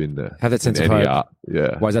hope in there. Have that sense of hope. Art.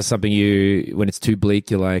 Yeah. Why is that something when it's too bleak,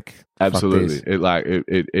 you're like, absolutely.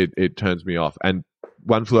 It turns me off. And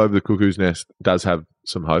One Flew Over the Cuckoo's Nest does have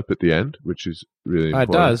some hope at the end, which is really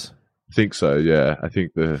important. It does. I think so, yeah. I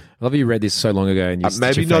think I love you read this so long ago. And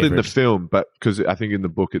maybe not in the film, but because I think in the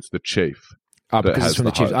book it's the chief. Because it's from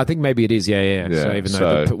the chief. I think maybe it is, yeah. So even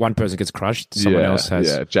though one person gets crushed, someone else has.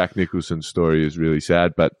 Yeah, Jack Nicholson's story is really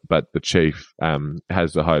sad, but the chief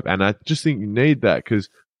has the hope. And I just think you need that because,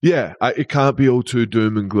 it can't be all too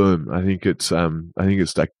doom and gloom. I think it's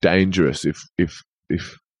like dangerous if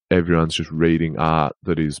everyone's just reading art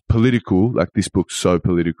that is political, like this book's so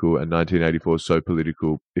political and 1984 is so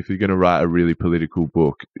political. If you're going to write a really political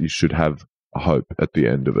book, you should have hope at the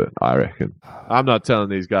end of it, I reckon. I'm not telling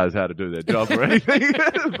these guys how to do their job or anything,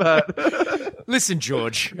 but... Listen,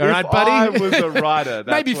 George, all right, buddy? I was a writer,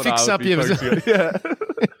 that's maybe what fix I up would be your... focusing on. Yeah.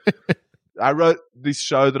 I wrote this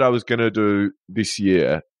show that I was going to do this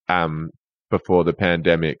year before the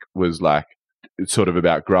pandemic was like, it's sort of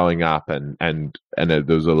about growing up and there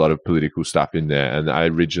was a lot of political stuff in there, and I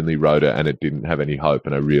originally wrote it and it didn't have any hope,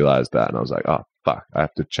 and I realized that and I was like, oh fuck, I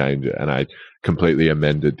have to change it, and I completely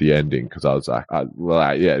amended the ending because I was like,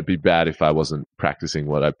 it'd be bad if I wasn't practicing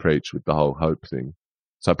what I preach with the whole hope thing.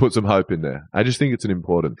 So I put some hope in there. I just think it's an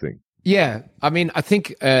important thing. Yeah, I mean, I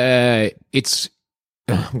think it's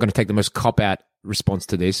I'm going to take the most cop-out response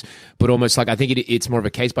to this, but almost like I think it's more of a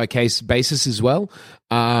case-by-case basis as well,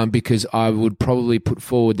 because I would probably put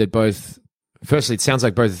forward that both, firstly, it sounds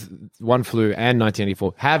like both One Flew and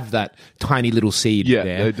 1984 have that tiny little seed there.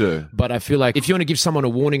 Yeah, they do. But I feel like if you want to give someone a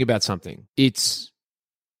warning about something, it's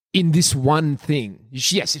in this one thing.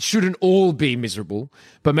 Yes, it shouldn't all be miserable,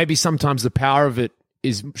 but maybe sometimes the power of it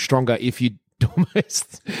is stronger if you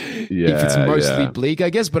almost if it's mostly bleak, I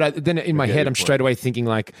guess. But then in my head, I'm straight away thinking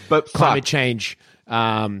like climate change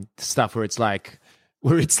stuff where it's like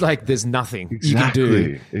there's nothing you can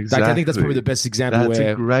do. Exactly. Like, I think that's probably the best example. That's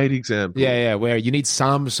a great example. Yeah, where you need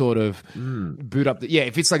some sort of boot up.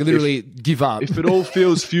 If it's like literally give up. If it all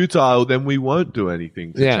feels futile, then we won't do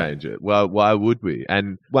anything to change it. Well, why would we?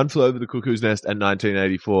 And One Flew Over the Cuckoo's Nest and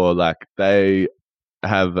 1984, like they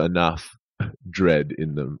have enough dread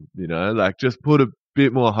in them, you know? Like just put a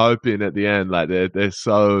bit more hope in at the end. Like they're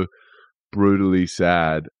so brutally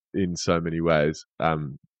sad in so many ways.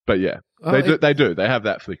 But yeah. They do. They have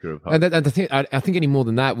that flicker of hope. And I think any more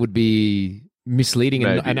than that would be misleading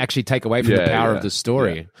and actually take away from the power of the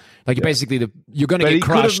story. Yeah. Like basically, you're going to get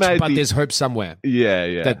crushed, but there's hope somewhere.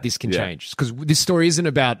 That this can change. Because this story isn't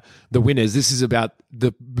about the winners. This is about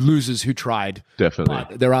the losers who tried. Definitely.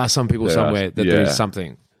 But there are some people somewhere that there is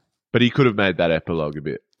something. But he could have made that epilogue a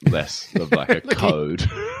bit less of like a code.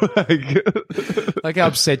 Like how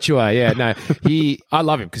upset you are. Yeah, no, I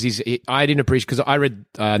love him because I didn't appreciate, because I read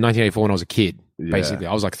 1984 when I was a kid. Basically,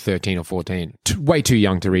 I was like 13 or 14, way too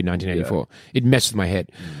young to read 1984. It messed with my head.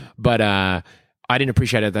 But I didn't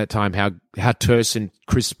appreciate at that time how terse and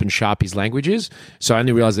crisp and sharp his language is. So I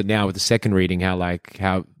only realized it now with the second reading how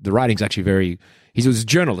the writing's actually very. He was a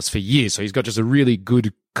journalist for years, so he's got just a really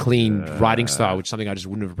good, clean writing style, which is something I just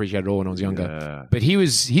wouldn't have appreciated at all when I was younger. Yeah. But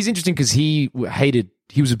he's interesting because he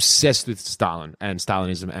was obsessed with Stalin and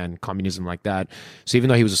Stalinism and communism like that. So even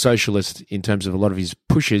though he was a socialist in terms of a lot of his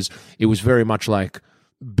pushes, it was very much like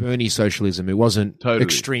Bernie socialism. It wasn't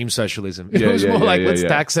extreme socialism. It was more like let's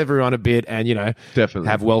tax everyone a bit and, definitely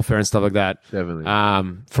have welfare and stuff like that. Definitely.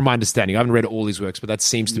 From my understanding, I haven't read all his works, but that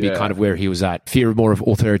seems to be kind of where he was at. Fear more of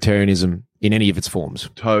authoritarianism in any of its forms.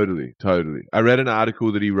 Totally. I read an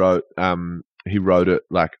article that he wrote. He wrote it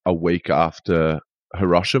like a week after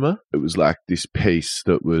Hiroshima. It was like this piece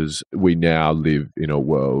that was, we now live in a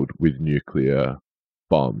world with nuclear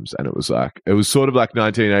bombs, and it was sort of like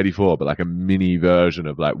 1984, but like a mini version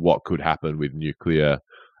of like what could happen with nuclear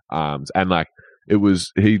arms. And like it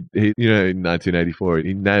was he in 1984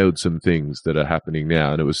 he nailed some things that are happening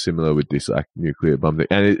now, and it was similar with this like nuclear bomb thing.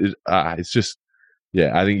 And it's just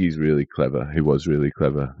I think he's really clever. He was really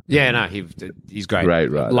clever. Yeah, no, he's great. Great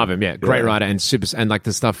writer. Love him. Great writer and super. And like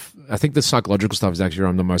the stuff, I think the psychological stuff is actually where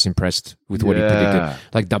I'm the most impressed with what he predicted,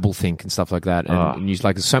 like doublethink and stuff like that. And you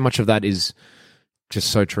like so much of that is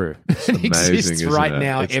just so true. It's it amazing, exists right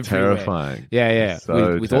now it's everywhere. Terrifying. Yeah.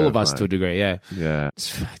 So with all of us to a degree, yeah.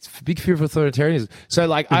 It's a big fear of authoritarianism. So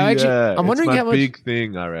like I'm wondering how much big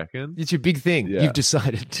thing, I reckon. It's your big thing. Yeah. You've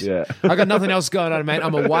decided. Yeah. I got nothing else going on, mate.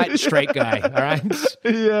 I'm a white straight guy, all right?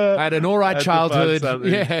 Yeah. I had an all right childhood.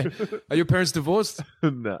 Yeah. Are your parents divorced?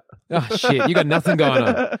 No. Oh shit, you got nothing going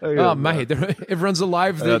on. Oh mate, everyone's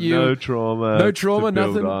alive that you no trauma.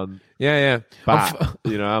 Nothing. On. Yeah. But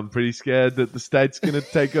I'm pretty scared that the state's going to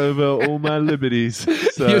take over all my liberties.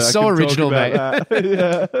 So you're so original, mate.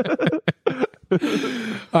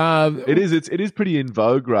 It is pretty in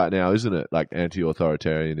vogue right now, isn't it? Like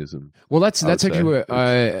anti-authoritarianism. Well, that's actually where.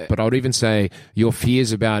 But I would even say your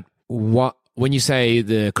fears about when you say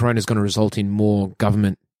the corona is going to result in more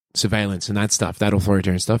government surveillance and that stuff, that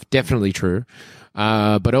authoritarian stuff, definitely true.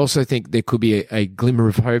 But I also think there could be a glimmer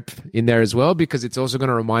of hope in there as well, because it's also going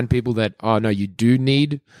to remind people that, you do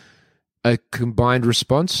need a combined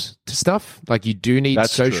response to stuff. Like you do need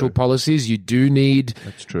social policies. You do need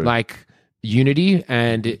like unity.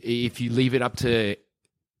 And if you leave it up to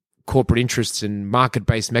corporate interests and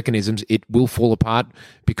market-based mechanisms, it will fall apart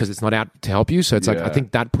because it's not out to help you. So it's like, I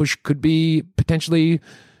think that push could be potentially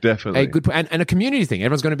definitely a good and a community thing.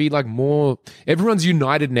 Everyone's going to be like everyone's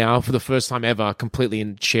united now for the first time ever, completely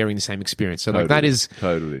in sharing the same experience. So like that is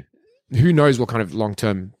totally. Who knows what kind of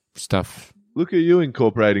long-term stuff. Look at you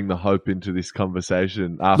incorporating the hope into this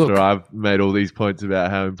conversation after I've made all these points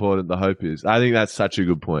about how important the hope is. I think that's such a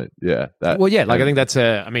good point. Yeah. I think that's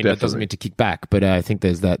that doesn't mean to kick back, but I think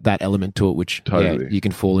there's that element to it which you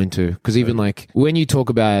can fall into. Because even like when you talk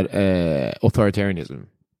about authoritarianism,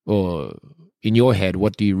 or in your head,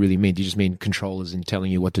 what do you really mean? Do you just mean controllers and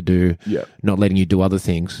telling you what to do, not letting you do other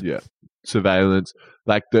things? Yeah. Surveillance.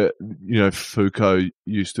 Like Foucault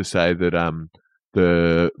used to say that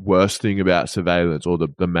the worst thing about surveillance, or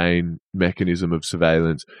the main mechanism of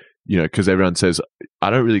surveillance, because everyone says, I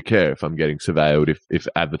don't really care if I'm getting surveilled, if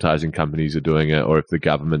advertising companies are doing it or if the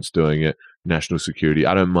government's doing it. national security.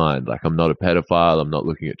 I don't mind. Like, I'm not a pedophile. I'm not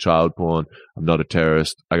looking at child porn. I'm not a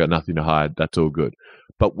terrorist. I got nothing to hide. That's all good.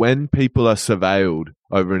 But when people are surveilled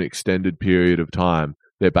over an extended period of time,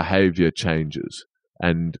 their behavior changes.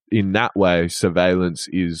 And in that way, surveillance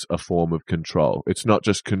is a form of control. It's not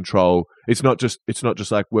just control. It's not just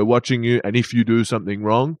like, we're watching you, and if you do something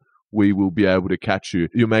wrong, we will be able to catch you.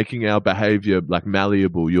 You're making our behavior like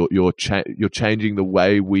malleable. You're changing the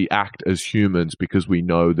way we act as humans because we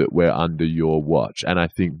know that we're under your watch. And I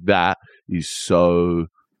think that is so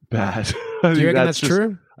bad. Do you reckon that's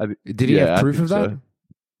true? Did he have proof of that? So.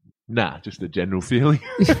 Nah, just a general feeling.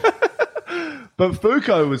 But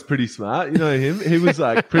Foucault was pretty smart. You know him. He was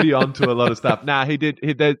like pretty onto a lot of stuff. Nah, he did.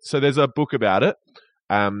 So there's a book about it.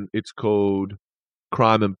 It's called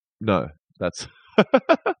Crime and... No, that's...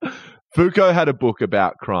 Foucault had a book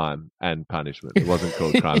about crime and punishment. It wasn't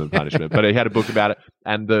called Crime and Punishment, but he had a book about it.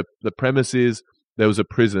 And the premise is there was a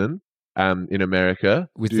prison in America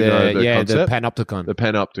with the panopticon. The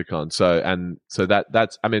panopticon. So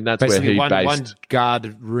that's basically where he based one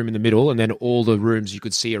guard room in the middle, and then all the rooms you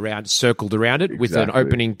could see circled around it, with an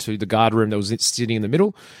opening to the guard room that was sitting in the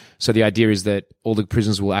middle. So the idea is that all the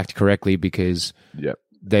prisoners will act correctly because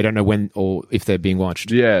they don't know when or if they're being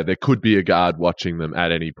watched. Yeah, there could be a guard watching them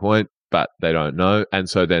at any point, but they don't know. And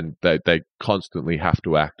so then they constantly have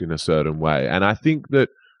to act in a certain way. And I think that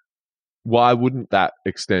why wouldn't that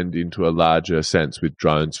extend into a larger sense with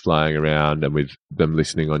drones flying around and with them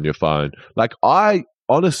listening on your phone? Like, I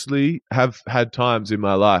honestly have had times in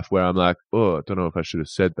my life where I'm like, oh, I don't know if I should have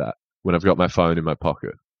said that when I've got my phone in my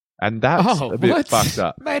pocket. And that's a bit fucked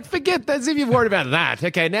up. Mate, forget that. As if you're worried about that.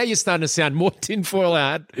 Okay, now you're starting to sound more tinfoil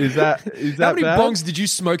out. Is that How many bad? bongs did you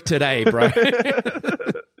smoke today, bro?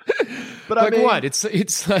 But like, I mean, what?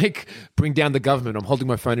 It's like, bring down the government. I'm holding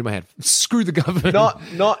my phone in my hand. Screw the government.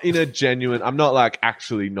 Not in a genuine... I'm not like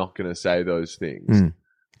actually not going to say those things.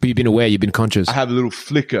 But you've been aware, you've been conscious. I have a little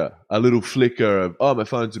flicker of, oh, my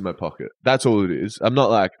phone's in my pocket. That's all it is. I'm not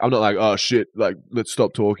like, oh shit, like, let's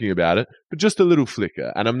stop talking about it. But just a little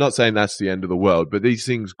flicker. And I'm not saying that's the end of the world, but these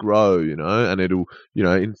things grow, you know, and it'll, you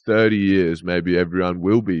know, in 30 years, maybe everyone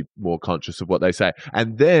will be more conscious of what they say.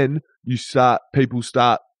 And then people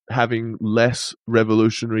start having less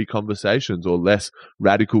revolutionary conversations or less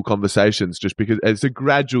radical conversations, just because it's a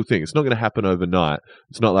gradual thing. It's not going to happen overnight.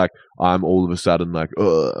 It's not like I'm all of a sudden like,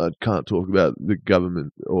 oh, I can't talk about the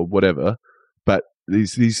government or whatever. But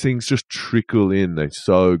these things just trickle in. They're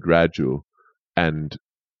so gradual. And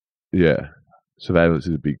yeah, surveillance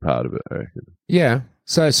is a big part of it, I reckon. Yeah.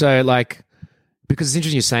 So like, because it's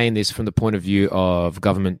interesting you're saying this from the point of view of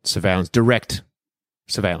government surveillance, direct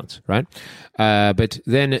surveillance, right? But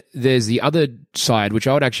then there's the other side, which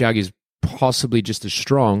I would actually argue is possibly just as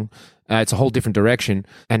strong. It's a whole different direction.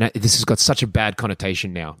 And this has got such a bad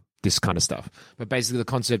connotation now, this kind of stuff. But basically the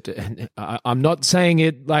concept, I'm not saying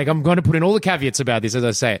it like I'm going to put in all the caveats about this as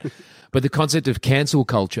I say it, but the concept of cancel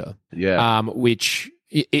culture, which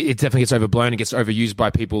it definitely gets overblown and gets overused by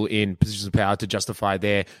people in positions of power to justify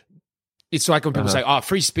their... It's like when people say, oh,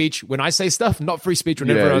 free speech when I say stuff, not free speech when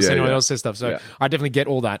anyone else says stuff. So I definitely get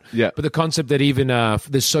all that. Yeah. But the concept that even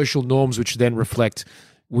there's social norms which then reflect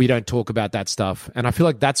we don't talk about that stuff. And I feel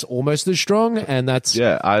like that's almost as strong, and that's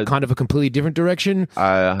kind of a completely different direction.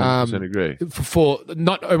 I 100% agree. For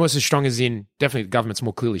not almost as strong as in, definitely the government's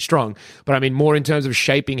more clearly strong, but I mean more in terms of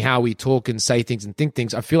shaping how we talk and say things and think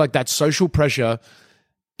things. I feel like that social pressure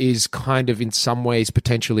is kind of in some ways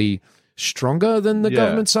potentially stronger than the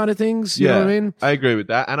government side of things. You know what I mean? I agree with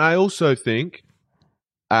that. And I also think,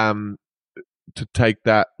 to take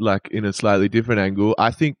that like in a slightly different angle,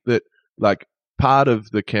 I think that like part of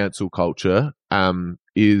the cancel culture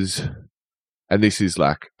is, and this is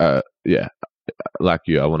like, like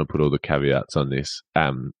you, I want to put all the caveats on this.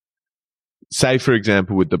 Say, for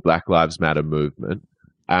example, with the Black Lives Matter movement,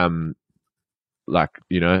 like,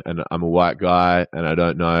 you know, and I'm a white guy and I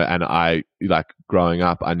don't know, and I, like, growing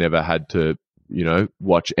up, I never had to, you know,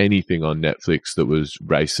 watch anything on Netflix that was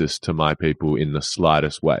racist to my people in the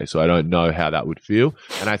slightest way. So I don't know how that would feel.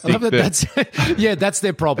 And I think that's that's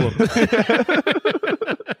their problem.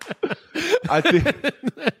 I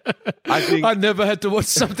think I never had to watch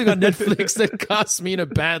something on Netflix that casts me in a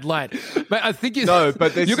bad light. But I think you're going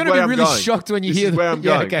to be really shocked when you hear where I'm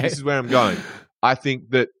going. This is where I'm going. I think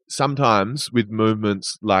that sometimes with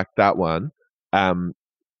movements like that one, I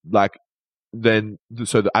think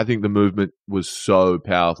the movement was so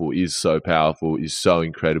powerful, is so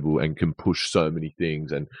incredible, and can push so many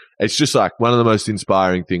things. And it's just like one of the most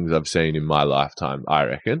inspiring things I've seen in my lifetime, I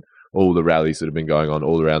reckon. All the rallies that have been going on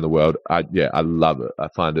all around the world. I love it. I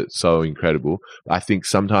find it so incredible. I think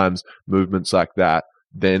sometimes movements like that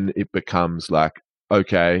then it becomes like,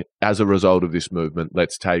 okay, as a result of this movement,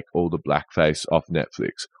 let's take all the blackface off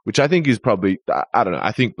Netflix, which I think is probably, I don't know,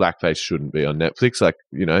 I think blackface shouldn't be on Netflix. Like,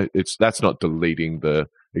 you know, that's not deleting the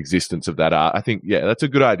existence of that art. I think, yeah, that's a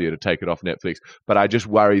good idea to take it off Netflix. But I just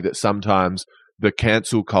worry that sometimes the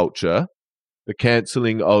cancel culture, the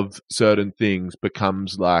canceling of certain things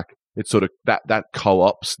becomes like, it's sort of that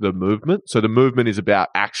co-ops the movement. So the movement is about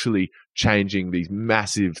actually changing these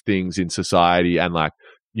massive things in society and like,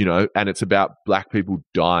 you know, and it's about black people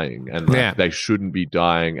dying and like, they shouldn't be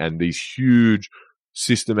dying and these huge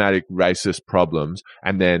systematic racist problems.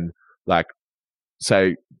 And then like,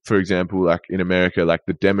 say, for example, like in America, like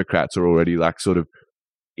the Democrats are already like sort of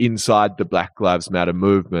inside the Black Lives Matter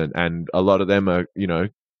movement. And a lot of them are, you know,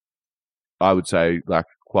 I would say like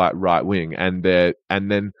quite right wing. And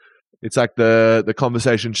then it's like the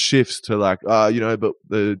conversation shifts to like, you know, but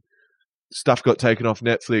the stuff got taken off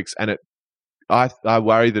Netflix and I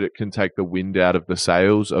worry that it can take the wind out of the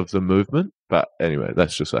sails of the movement. But anyway,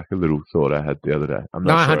 that's just like a little thought I had the other day. I'm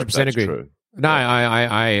not sure 100% if that's agree. True. No,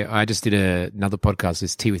 I just did another podcast,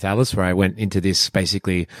 this Tea with Alice, where I went into this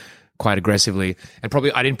basically quite aggressively, and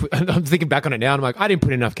probably I didn't put, I'm thinking back on it now, and I'm like, I didn't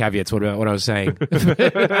put enough caveats what I was saying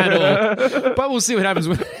at all. But we'll see what happens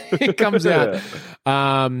when it comes out.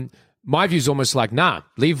 My view is almost like, nah,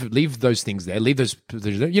 leave those things there. Leave those.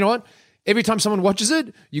 You know what? Every time someone watches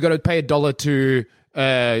it, you got to pay $1 to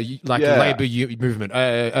labor movement,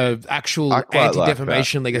 actual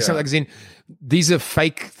anti-defamation league. Something like in, these are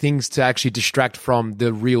fake things to actually distract from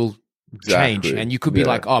the real change. And you could be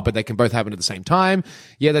like, oh, but they can both happen at the same time.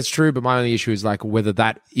 Yeah, that's true. But my only issue is like whether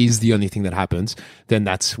that is the only thing that happens, then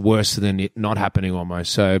that's worse than it not happening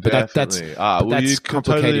almost. So, but that's you complicated.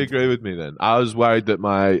 Totally agree with me then. I was worried that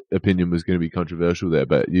my opinion was going to be controversial there,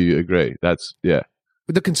 but you agree. That's,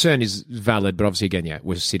 But the concern is valid, but obviously, again,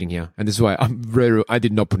 we're sitting here. And this is why I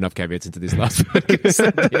did not put enough caveats into this last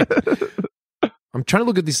podcast. I'm trying to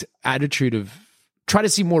look at this attitude of, try to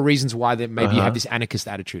see more reasons why that maybe you have this anarchist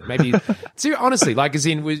attitude. Maybe, see, honestly, like, as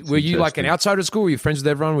in, were you like an outsider at school? Were you friends with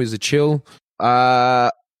everyone? Was it chill? No,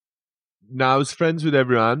 I was friends with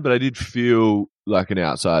everyone, but I did feel like an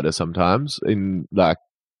outsider sometimes. In like,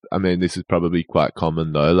 I mean, this is probably quite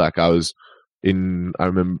common though. Like I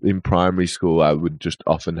remember in primary school, I would just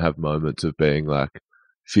often have moments of being like,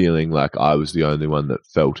 feeling like I was the only one that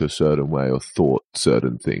felt a certain way or thought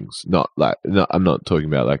certain things. I'm not talking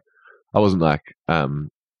about like, I wasn't like,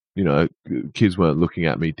 you know, kids weren't looking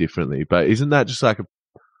at me differently, but isn't that just like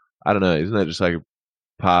isn't that just like a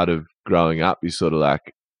part of growing up? You sort of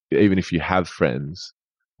like, even if you have friends,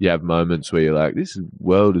 you have moments where you're like, this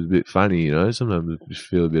world is a bit funny, you know, sometimes I just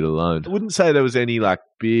feel a bit alone. I wouldn't say there was any like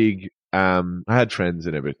big, I had friends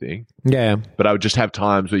and everything. Yeah. But I would just have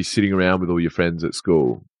times where you're sitting around with all your friends at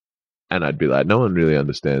school and I'd be like, no one really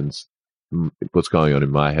understands what's going on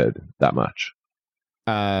in my head that much.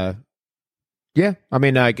 Yeah. I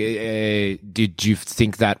mean, like, did you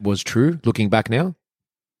think that was true looking back now?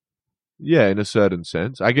 Yeah, in a certain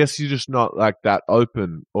sense. I guess you're just not like that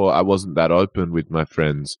open, or I wasn't that open with my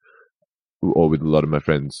friends or with a lot of my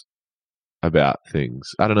friends about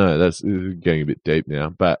things. I don't know. That's getting a bit deep now,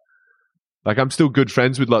 but like I'm still good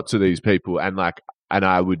friends with lots of these people and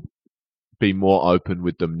I would be more open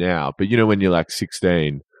with them now. But you know, when you're like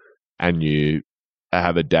 16 and you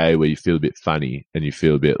have a day where you feel a bit funny and you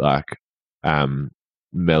feel a bit like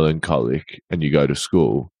melancholic and you go to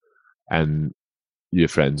school and your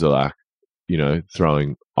friends are like, you know,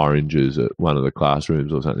 throwing oranges at one of the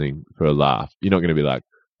classrooms or something for a laugh. You're not going to be like,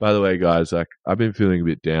 by the way, guys, like I've been feeling a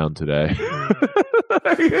bit down today.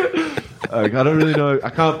 Like, I don't really know. I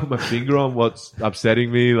can't put my finger on what's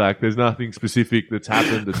upsetting me. Like, there's nothing specific that's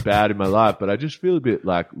happened that's bad in my life, but I just feel a bit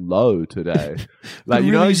like low today. Like,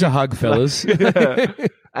 you know, use a hug, fellas.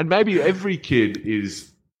 Like, and maybe every kid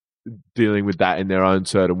is dealing with that in their own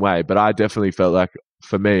certain way. But I definitely felt like,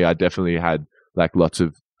 for me, I definitely had like lots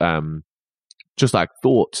of just like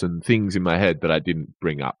thoughts and things in my head that I didn't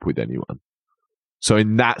bring up with anyone. So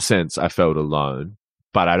in that sense, I felt alone,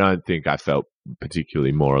 but I don't think I felt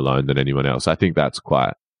particularly more alone than anyone else. I think that's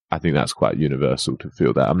quite universal to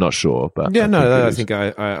feel that. I'm not sure, but yeah, I think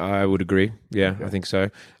I would agree. Yeah, I think so.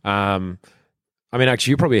 I mean,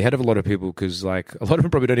 actually, you're probably ahead of a lot of people because, like, a lot of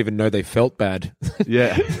them probably don't even know they felt bad.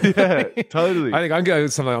 Yeah, totally. I think I'm going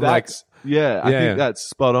with something. I'm I think that's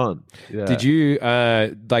spot on. Yeah. Did you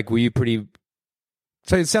were you pretty?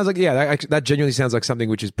 So it sounds like that genuinely sounds like something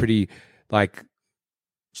which is pretty like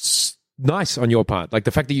nice on your part. Like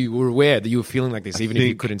the fact that you were aware that you were feeling like this, even if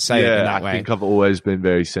you couldn't say it in that way. I think I've always been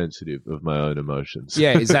very sensitive of my own emotions.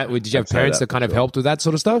 Yeah, is that? Did you have parents that kind of helped with that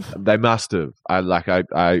sort of stuff? They must have.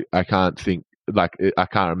 I can't think. like, I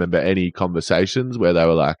can't remember any conversations where they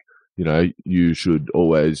were like, you know, you should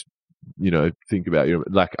always, you know, think about your,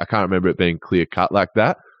 like, I can't remember it being clear cut like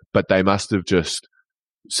that, but they must have just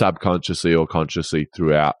subconsciously or consciously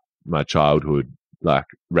throughout my childhood, like,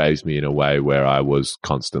 raised me in a way where I was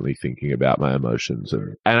constantly thinking about my emotions.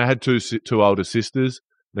 And I had two older sisters.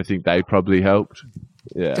 I think they probably helped.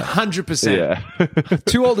 Yeah. 100%. Yeah.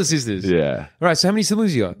 2 older sisters. Yeah. All right. So how many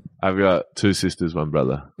siblings you got? I've got 2 sisters, 1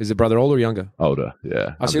 brother. Is the brother older or younger? Older,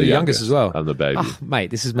 yeah. I see you're the youngest as well. I'm the baby. Oh,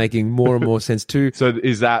 mate, this is making more and more sense too. So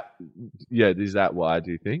is that why,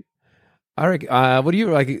 do you think? I reckon, what do you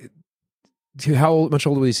like? How much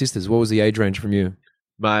older were your sisters? What was the age range from you?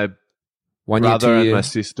 My 1 year, brother 2 and year? my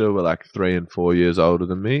sister were like 3 and 4 years older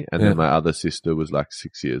than me, and then my other sister was like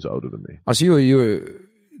 6 years older than me. Oh, so you were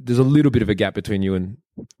there's a little bit of a gap between you and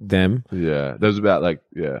them. Yeah, there was about like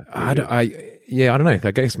I don't know.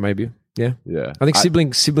 I guess maybe. Yeah. Yeah. I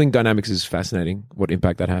think sibling dynamics is fascinating. What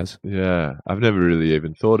impact that has. Yeah, I've never really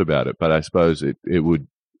even thought about it, but I suppose it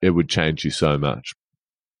would change you so much.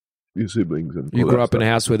 Your siblings and you grew up in a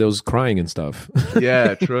house where there was crying and stuff.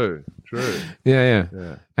 Yeah, true.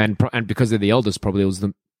 Yeah. And because they're the eldest, probably it was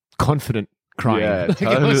the confident crying. Yeah,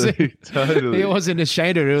 Like, totally. It wasn't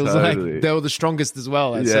ashamed of it. It was Totally. like they were the strongest as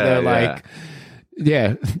well. And Yeah, so they're like,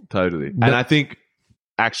 yeah. Totally. And I think,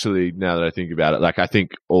 actually, now that I think about it, like, I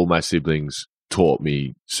think all my siblings taught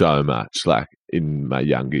me so much, like, in my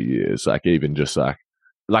younger years, like, even just like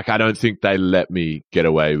I don't think they let me get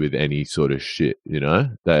away with any sort of shit, you know?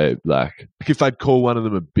 They, like if I'd call one of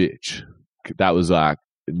them a bitch, that was like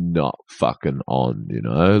not fucking on, you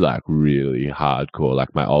know? Like, really hardcore.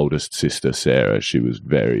 Like, my oldest sister, Sarah, she was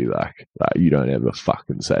very like you don't ever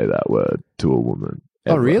fucking say that word to a woman.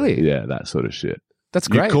 Oh, ever. really? Yeah, that sort of shit. That's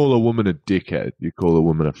great. You call a woman a dickhead. You call a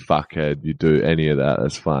woman a fuckhead. You do any of that,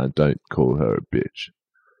 that's fine. Don't call her a bitch.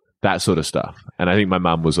 That sort of stuff. And I think my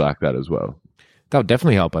mum was like that as well. That would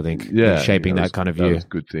definitely help, I think, in shaping that kind of view. That was a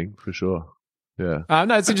good thing, for sure. Yeah.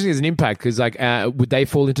 No, it's interesting as an impact because, like, would they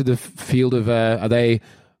fall into the field of, are they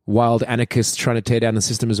wild anarchists trying to tear down the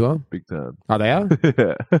system as well? Big time. Oh, they are?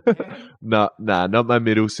 Not my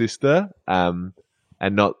middle sister, and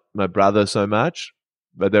not my brother so much.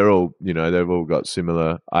 But they're all, you know, they've all got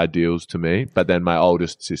similar ideals to me. But then my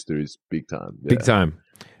oldest sister is big time. Yeah. Big time.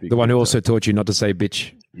 The one who also taught you not to say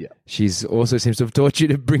bitch. Yeah. She's also seems to have taught you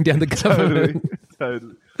to bring down the government.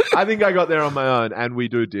 Totally. I think I got there on my own, and we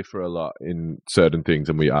do differ a lot in certain things,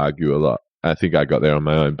 and we argue a lot. I think I got there on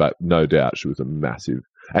my own, but no doubt she was a massive,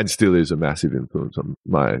 and still is a massive influence on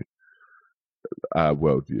my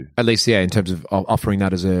worldview. At least, yeah, in terms of offering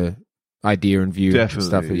that as a idea and view. Definitely,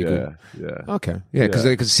 stuff that you yeah. Okay, yeah,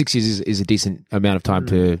 because 6 years is a decent amount of time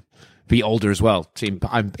to be older as well. So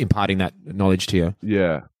I'm imparting that knowledge to you.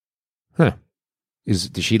 Yeah. Huh.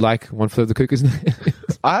 Does she like One Flew Over the Cuckoo's Nest?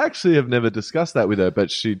 I actually have never discussed that with her,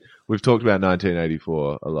 but we've talked about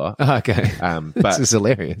 1984 a lot. Okay. But this is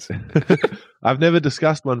hilarious. I've never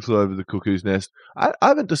discussed One Flew Over the Cuckoo's Nest. I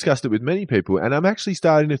haven't discussed it with many people, and I'm actually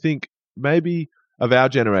starting to think maybe of our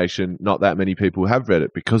generation, not that many people have read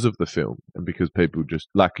it because of the film, and because people just,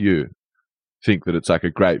 like you, think that it's like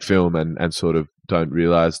a great film and sort of don't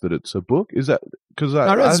realize that it's a book. Is that because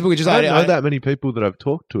I don't know that many people that I've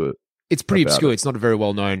talked to it. It's pretty obscure. It's not a very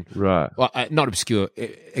well known. Right. Well, not obscure.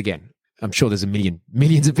 Again, I'm sure there's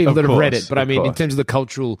millions of people that have read it. But I mean, in terms of the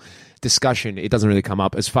cultural discussion, it doesn't really come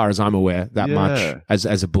up, as far as I'm aware, that much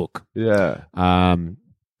as a book. Yeah.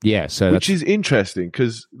 Yeah. So which is interesting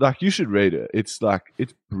because, like, you should read it. It's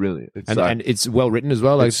brilliant. And it's well written as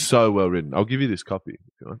well. Like, it's so well written. I'll give you this copy if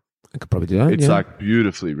you want. I could probably do that. It's like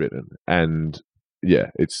beautifully written, and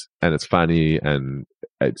it's funny, and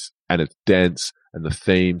it's dense. And the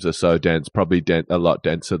themes are so dense, probably a lot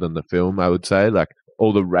denser than the film, I would say. Like,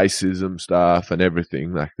 all the racism stuff and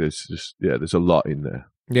everything. Like, there's a lot in there.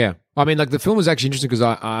 Yeah. I mean, like, the film was actually interesting because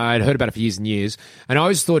I'd heard about it for years and years. And I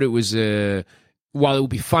always thought it was, while it would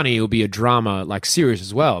be funny, it would be a drama, like, serious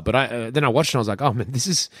as well. But then I watched it and I was like, oh, man, this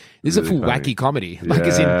is really a full funny, wacky comedy. Like,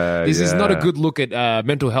 this is not a good look at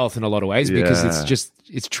mental health in a lot of ways because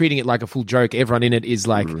it's treating it like a full joke. Everyone in it is,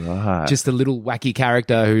 like, just a little wacky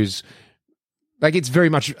character who's... Like, it's very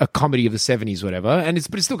much a comedy of the 70s, whatever, but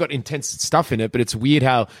it's still got intense stuff in it, but it's weird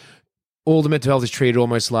how all the mental health is treated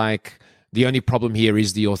almost like the only problem here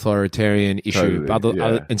is the authoritarian issue,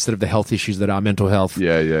 instead of the health issues that are mental health.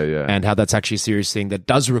 Yeah. And how that's actually a serious thing that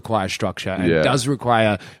does require structure and does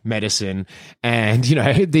require medicine. And, you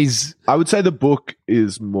know, these... I would say the book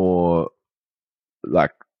is more,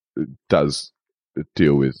 like, does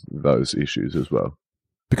deal with those issues as well.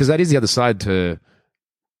 Because that is the other side to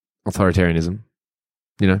authoritarianism.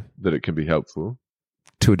 You know, that it can be helpful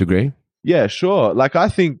to a degree. Yeah, sure. Like I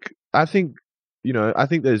think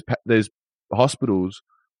there's hospitals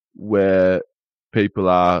where people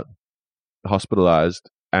are hospitalized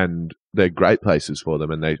and they're great places for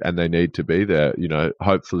them, and they need to be there.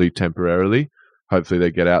 Hopefully temporarily. Hopefully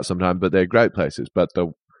they get out sometime, but they're great places. But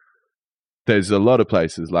there's a lot of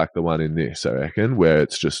places like the one in this, I reckon, where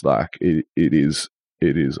it's just like it is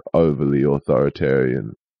overly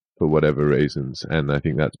authoritarian for whatever reasons, and I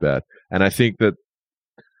think that's bad. And I think that,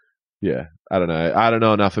 yeah, I don't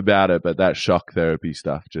know enough about it, but that shock therapy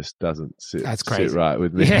stuff just doesn't sit right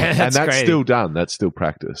with me. Yeah, and that's crazy. still done. That's still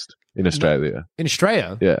practiced in Australia. In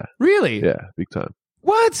Australia? Yeah. Really? Yeah, big time.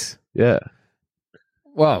 What? Yeah.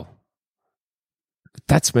 Wow.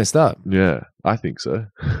 That's messed up. Yeah, I think so.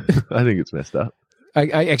 I think it's messed up.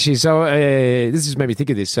 I actually, so this just made me think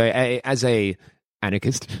of this. So as a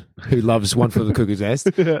anarchist who loves One for the Cuckoo's Nest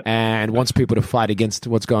and wants people to fight against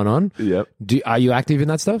what's going on, yep. Are you active in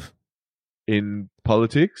that stuff? In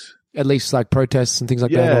politics? At least like protests and things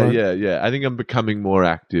like that? Yeah. I think I'm becoming more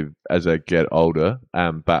active as I get older,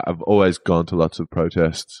 but I've always gone to lots of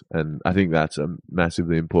protests, and I think that's a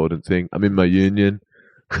massively important thing. I'm in my union.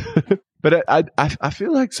 But I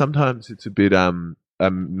feel like sometimes it's a bit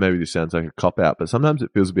maybe this sounds like a cop out, but sometimes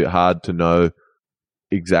it feels a bit hard to know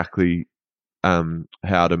exactly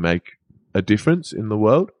how to make a difference in the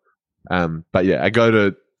world. But yeah, I go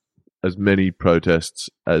to as many protests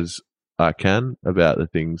as I can about the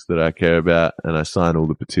things that I care about, and I sign all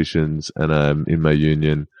the petitions, and I'm in my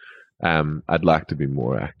union. I'd like to be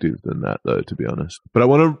more active than that, though, to be honest. But I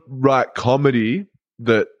want to write comedy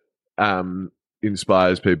that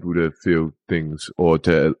inspires people to feel things or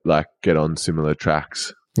to like get on similar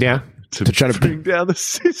tracks. Yeah, to try to bring down the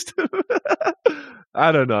system.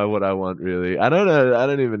 I don't know what I want really. I don't know. I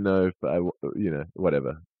don't even know if I,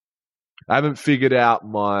 whatever. I haven't figured out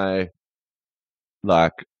my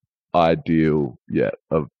like ideal yet.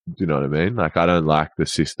 Do you know what I mean? Like I don't like the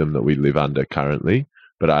system that we live under currently,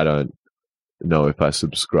 but I don't know if I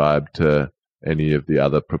subscribe to any of the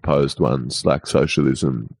other proposed ones like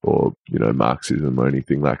socialism or, Marxism or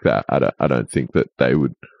anything like that. I don't think that they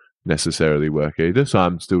would necessarily work either. So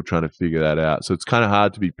I'm still trying to figure that out. So it's kind of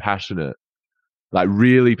hard to be passionate, like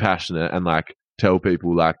really passionate, and like tell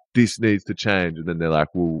people like this needs to change. And then they're like,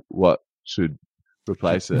 well, what should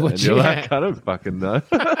replace it? And you're like, I don't fucking know.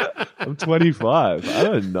 I'm 25. I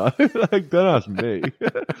don't know. Like, don't ask me.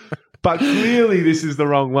 But clearly, this is the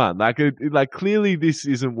wrong one. Like clearly, this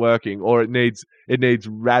isn't working, or it needs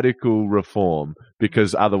radical reform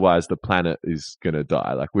because otherwise, the planet is gonna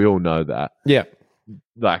die. Like we all know that. Yeah.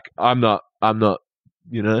 Like I'm not.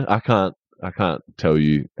 I can't tell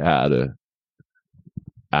you how to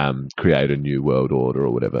create a new world order or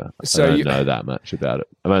whatever. So I don't know that much about it.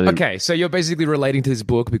 Okay, so you're basically relating to this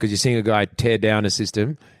book because you're seeing a guy tear down a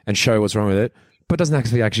system and show what's wrong with it, but doesn't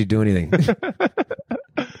actually do anything.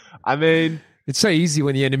 I mean, it's so easy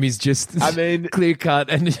when the enemy's just clear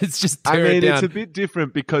cut and it's just tear it down. It's a bit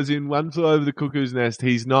different because in One Flew Over the Cuckoo's Nest,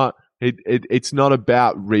 he's not. It's not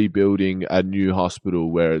about rebuilding a new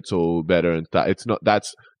hospital where it's all better and stuff. It's not.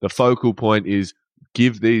 That's the focal point. Is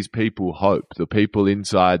give these people hope. The people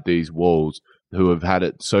inside these walls who have had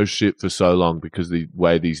it so shit for so long because the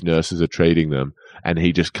way these nurses are treating them, and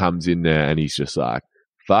he just comes in there and he's just like,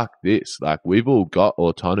 "Fuck this! Like we've all got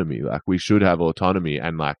autonomy. Like we should have autonomy."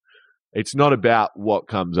 And like. It's not about what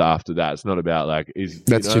comes after that. It's not about like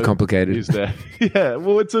that's too complicated. Is there? Yeah,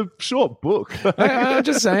 well, it's a short book. I'm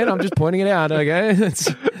just saying. I'm just pointing it out. Okay.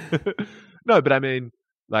 No, but I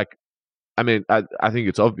think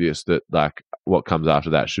it's obvious that like what comes after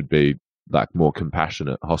that should be like more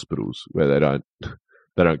compassionate hospitals where they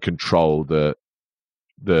don't control the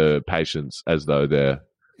patients as though they're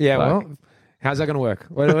well. How's that going to work?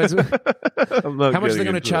 How much are they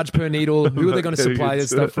going to charge per needle? Who are they going to supply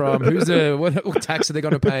this stuff from? What tax are they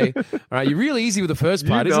going to pay? All right, you're really easy with the first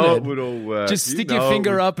part, isn't it? It would all work. Just stick your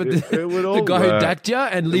finger up at the guy who dacked you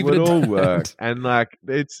and leave it at that. It would all work. And like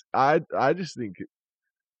I just think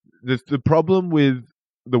the problem with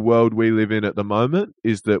the world we live in at the moment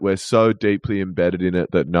is that we're so deeply embedded in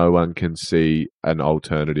it that no one can see an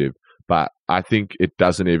alternative. But I think it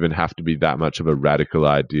doesn't even have to be that much of a radical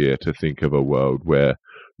idea to think of a world where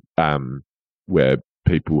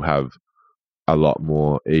people have a lot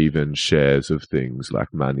more even shares of things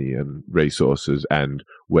like money and resources, and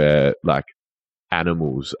where like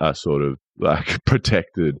animals are sort of like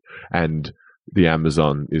protected and the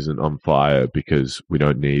Amazon isn't on fire because we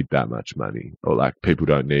don't need that much money, or like people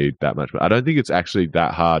don't need that much. I don't think it's actually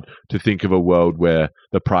that hard to think of a world where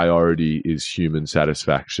the priority is human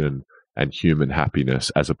satisfaction and human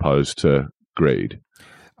happiness as opposed to greed.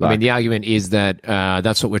 I mean, the argument is that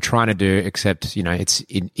that's what we're trying to do, except, it's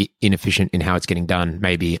inefficient in how it's getting done,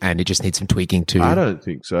 maybe, and it just needs some tweaking too. I don't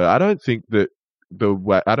think so. I don't think that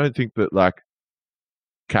like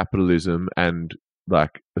capitalism and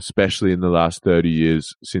like especially in the last 30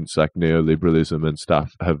 years since like neoliberalism and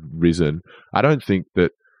stuff have risen, I don't think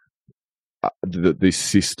that this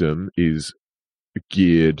system is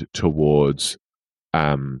geared towards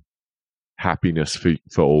happiness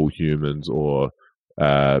for all humans or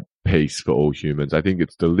peace for all humans. I think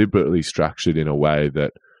it's deliberately structured in a way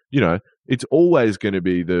that, it's always going to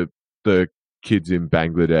be the kids in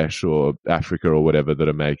Bangladesh or Africa or whatever that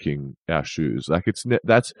are making our shoes. Like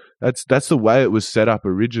that's the way it was set up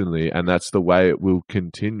originally, and that's the way it will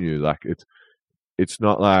continue. Like it's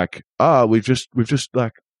not like we've just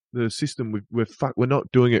like the system we're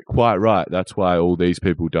not doing it quite right. That's why all these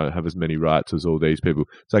people don't have as many rights as all these people.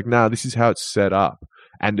 It's like, no, this is how it's set up.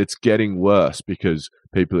 And it's getting worse because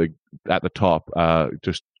people at the top are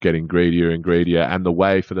just getting greedier and greedier. And the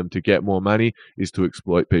way for them to get more money is to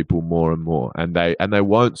exploit people more and more. And they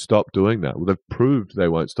won't stop doing that. Well, they've proved they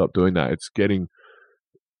won't stop doing that. It's clear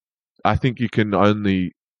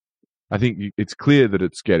that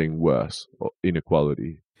it's getting worse,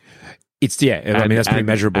 inequality. That's pretty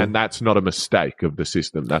measurable. And that's not a mistake of the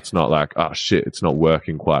system. That's not like, oh shit, it's not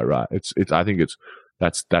working quite right. I think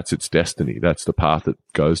that's its destiny. That's the path it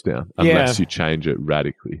goes down unless you change it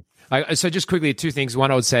radically. So just quickly, two things.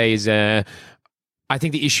 One I would say is I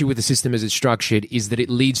think the issue with the system as it's structured is that it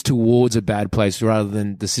leads towards a bad place rather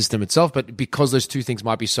than the system itself. But because those two things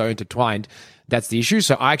might be so intertwined, that's the issue.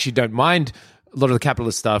 So I actually don't mind a lot of the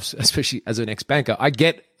capitalist stuff, especially as an ex-banker. I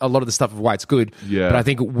get a lot of the stuff of why it's good, but I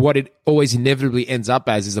think what it always inevitably ends up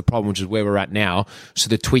as is a problem, which is where we're at now. So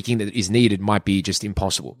the tweaking that is needed might be just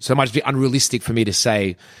impossible. So it might be unrealistic for me to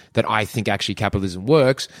say that I think actually capitalism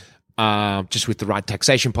works, just with the right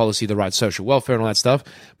taxation policy, the right social welfare and all that stuff.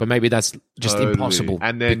 But maybe that's just impossible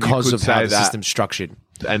and then because of how the system's structured.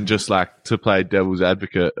 And just like to play devil's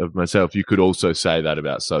advocate of myself, you could also say that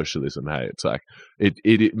about socialism. Hey, it's like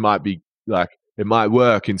it might be like, it might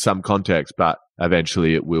work in some context, but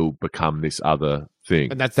eventually it will become this other thing.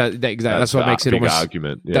 And that's what makes it almost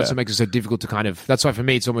argument. Yeah. That's what makes it so difficult to kind of. That's why for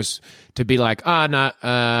me it's almost to be like,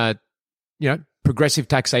 progressive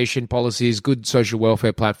taxation policies, good social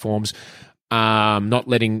welfare platforms, not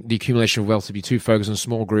letting the accumulation of wealth to be too focused on a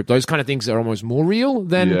small group. Those kind of things are almost more real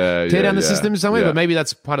than tear down the system in some way. Yeah. But maybe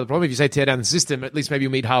that's part of the problem. If you say tear down the system, at least maybe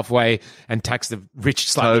you'll meet halfway and tax the rich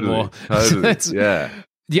slightly more. Totally.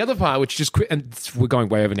 The other part, which just and we're going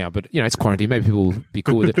way over now, but it's quarantine. Maybe people will be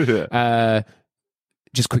cool with it.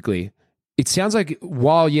 Just quickly, it sounds like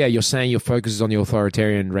while you're saying your focus is on the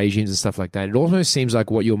authoritarian regimes and stuff like that, it almost seems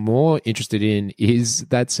like what you're more interested in is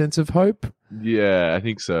that sense of hope. Yeah, I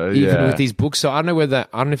think so. Even with these books, so I don't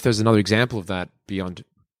know if there's another example of that beyond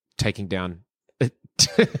taking down the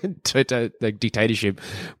dictatorship,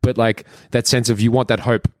 but like that sense of you want that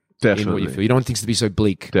hope. Definitely. In what you feel. You don't want things to be so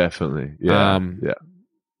bleak. Definitely. Yeah.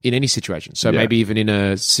 In any situation. So maybe even in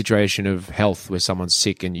a situation of health where someone's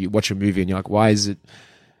sick and you watch a movie and you're like, why doesn't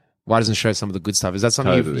it show some of the good stuff? Is that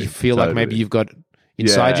something you feel like maybe you've got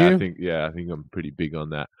inside you? I think I'm pretty big on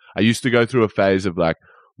that. I used to go through a phase of like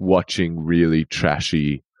watching really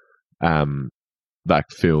trashy like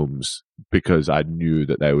films because I knew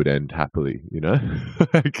that they would end happily,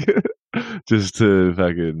 like just to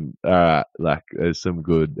fucking like there's some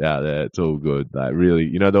good out there. It's all good. Like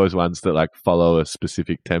really, those ones that like follow a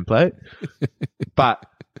specific template. But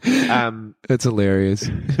that's hilarious.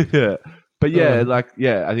 Yeah. But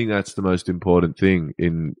I think that's the most important thing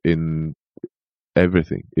in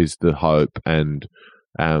everything is the hope and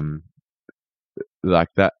like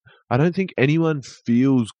that. I don't think anyone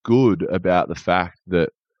feels good about the fact that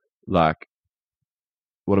like,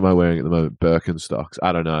 what am I wearing at the moment? Birkenstocks.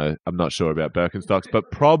 I don't know. I'm not sure about Birkenstocks,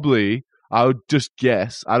 but probably I would just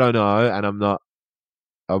guess. I don't know, and I'm not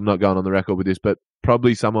going on the record with this, but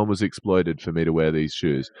probably someone was exploited for me to wear these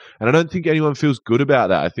shoes. And I don't think anyone feels good about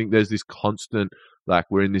that. I think there's this constant, like,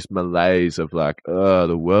 we're in this malaise of like,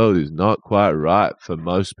 the world is not quite right for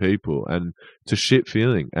most people, and it's a shit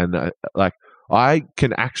feeling. And like, I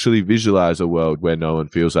can actually visualize a world where no one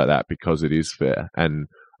feels like that because it is fair, and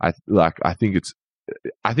I think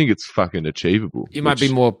it's fucking achievable. You might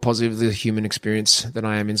be more positive of the human experience than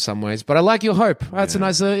I am in some ways, but I like your hope. That's a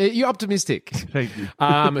nice. You're optimistic. Thank you.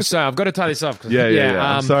 So I've got to tie this off.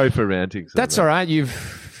 Yeah. I'm sorry for ranting. That's all right. You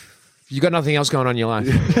got nothing else going on in your life.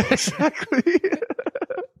 Exactly.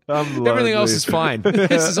 Everything else is fine.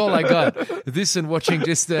 This is all I got. This and watching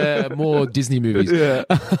just more Disney movies. Yeah.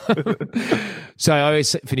 So I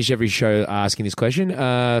always finish every show asking this question.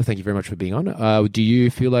 Thank you very much for being on. Do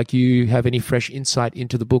you feel like you have any fresh insight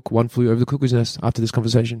into the book One Flew Over the Cuckoo's Nest after this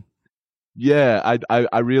conversation? Yeah,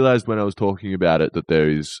 I realized when I was talking about it that there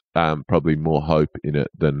is probably more hope in it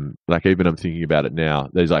than, like, even I'm thinking about it now,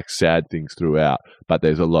 there's like sad things throughout, but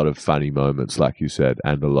there's a lot of funny moments, like you said,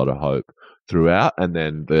 and a lot of hope throughout. And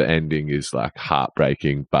then the ending is like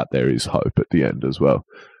heartbreaking, but there is hope at the end as well.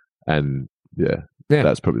 And yeah.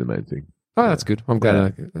 That's probably the main thing. Oh, that's good. I'm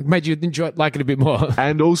glad I made you like it a bit more.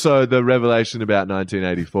 And also the revelation about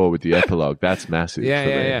 1984 with the epilogue. That's massive.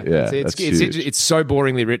 Yeah. It's so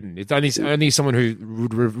boringly written. It's only someone who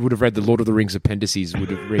would have read the Lord of the Rings appendices would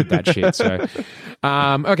have read that shit. So,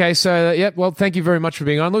 okay. So, well, thank you very much for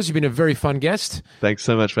being on, Lewis. You've been a very fun guest. Thanks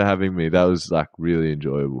so much for having me. That was like really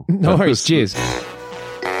enjoyable. No worries. Cheers.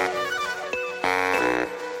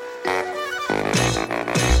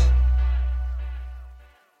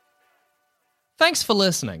 Thanks for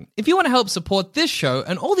listening. If you want to help support this show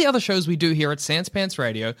and all the other shows we do here at Sans Pants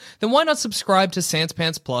Radio, then why not subscribe to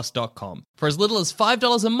SansPantsPlus.com? For as little as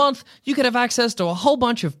 $5 a month, you could have access to a whole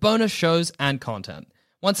bunch of bonus shows and content.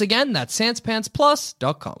 Once again, that's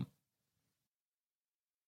SansPantsPlus.com.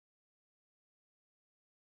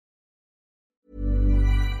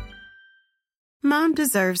 Mom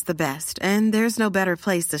deserves the best, and there's no better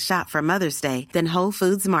place to shop for Mother's Day than Whole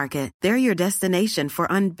Foods Market. They're your destination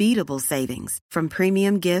for unbeatable savings, from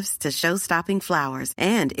premium gifts to show-stopping flowers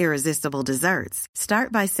and irresistible desserts.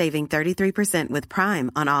 Start by saving 33% with Prime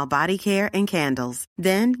on all body care and candles.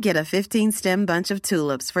 Then get a 15-stem bunch of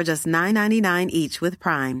tulips for just $9.99 each with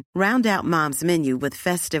Prime. Round out Mom's menu with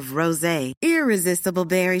festive rosé, irresistible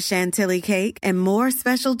berry chantilly cake, and more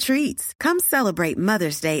special treats. Come celebrate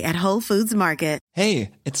Mother's Day at Whole Foods Market.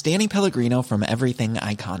 Hey, it's Danny Pellegrino from Everything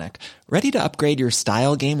Iconic. Ready to upgrade your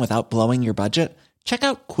style game without blowing your budget? Check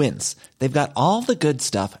out Quince. They've got all the good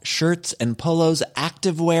stuff, shirts and polos,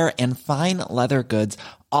 activewear, and fine leather goods,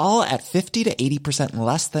 all at 50 to 80%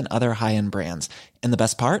 less than other high-end brands. And the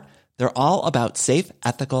best part? They're all about safe,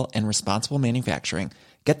 ethical, and responsible manufacturing.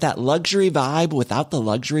 Get that luxury vibe without the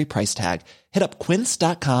luxury price tag. Hit up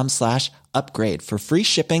quince.com/upgrade for free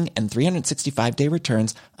shipping and 365-day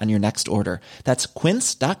returns on your next order. That's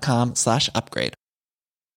quince.com/upgrade.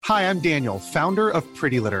 Hi, I'm Daniel, founder of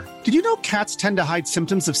Pretty Litter. Did you know cats tend to hide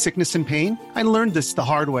symptoms of sickness and pain? I learned this the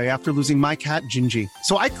hard way after losing my cat, Gingy.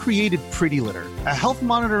 So I created Pretty Litter, a health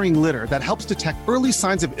monitoring litter that helps detect early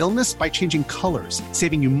signs of illness by changing colors,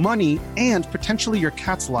 saving you money and potentially your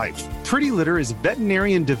cat's life. Pretty Litter is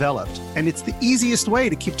veterinarian developed, and it's the easiest way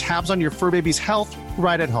to keep tabs on your fur baby's health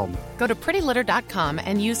right at home. Go to prettylitter.com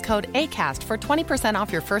and use code ACAST for 20%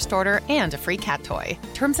 off your first order and a free cat toy.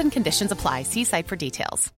 Terms and conditions apply. See site for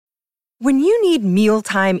details. When you need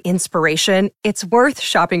mealtime inspiration, it's worth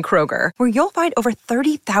shopping Kroger, where you'll find over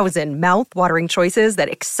 30,000 mouth-watering choices that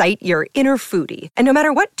excite your inner foodie. And no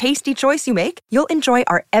matter what tasty choice you make, you'll enjoy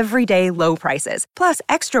our everyday low prices, plus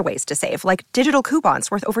extra ways to save, like digital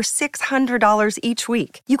coupons worth over $600 each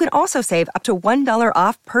week. You can also save up to $1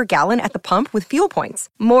 off per gallon at the pump with fuel points.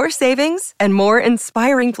 More savings and more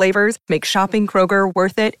inspiring flavors make shopping Kroger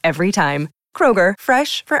worth it every time. Kroger,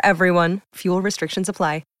 fresh for everyone. Fuel restrictions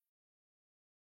apply.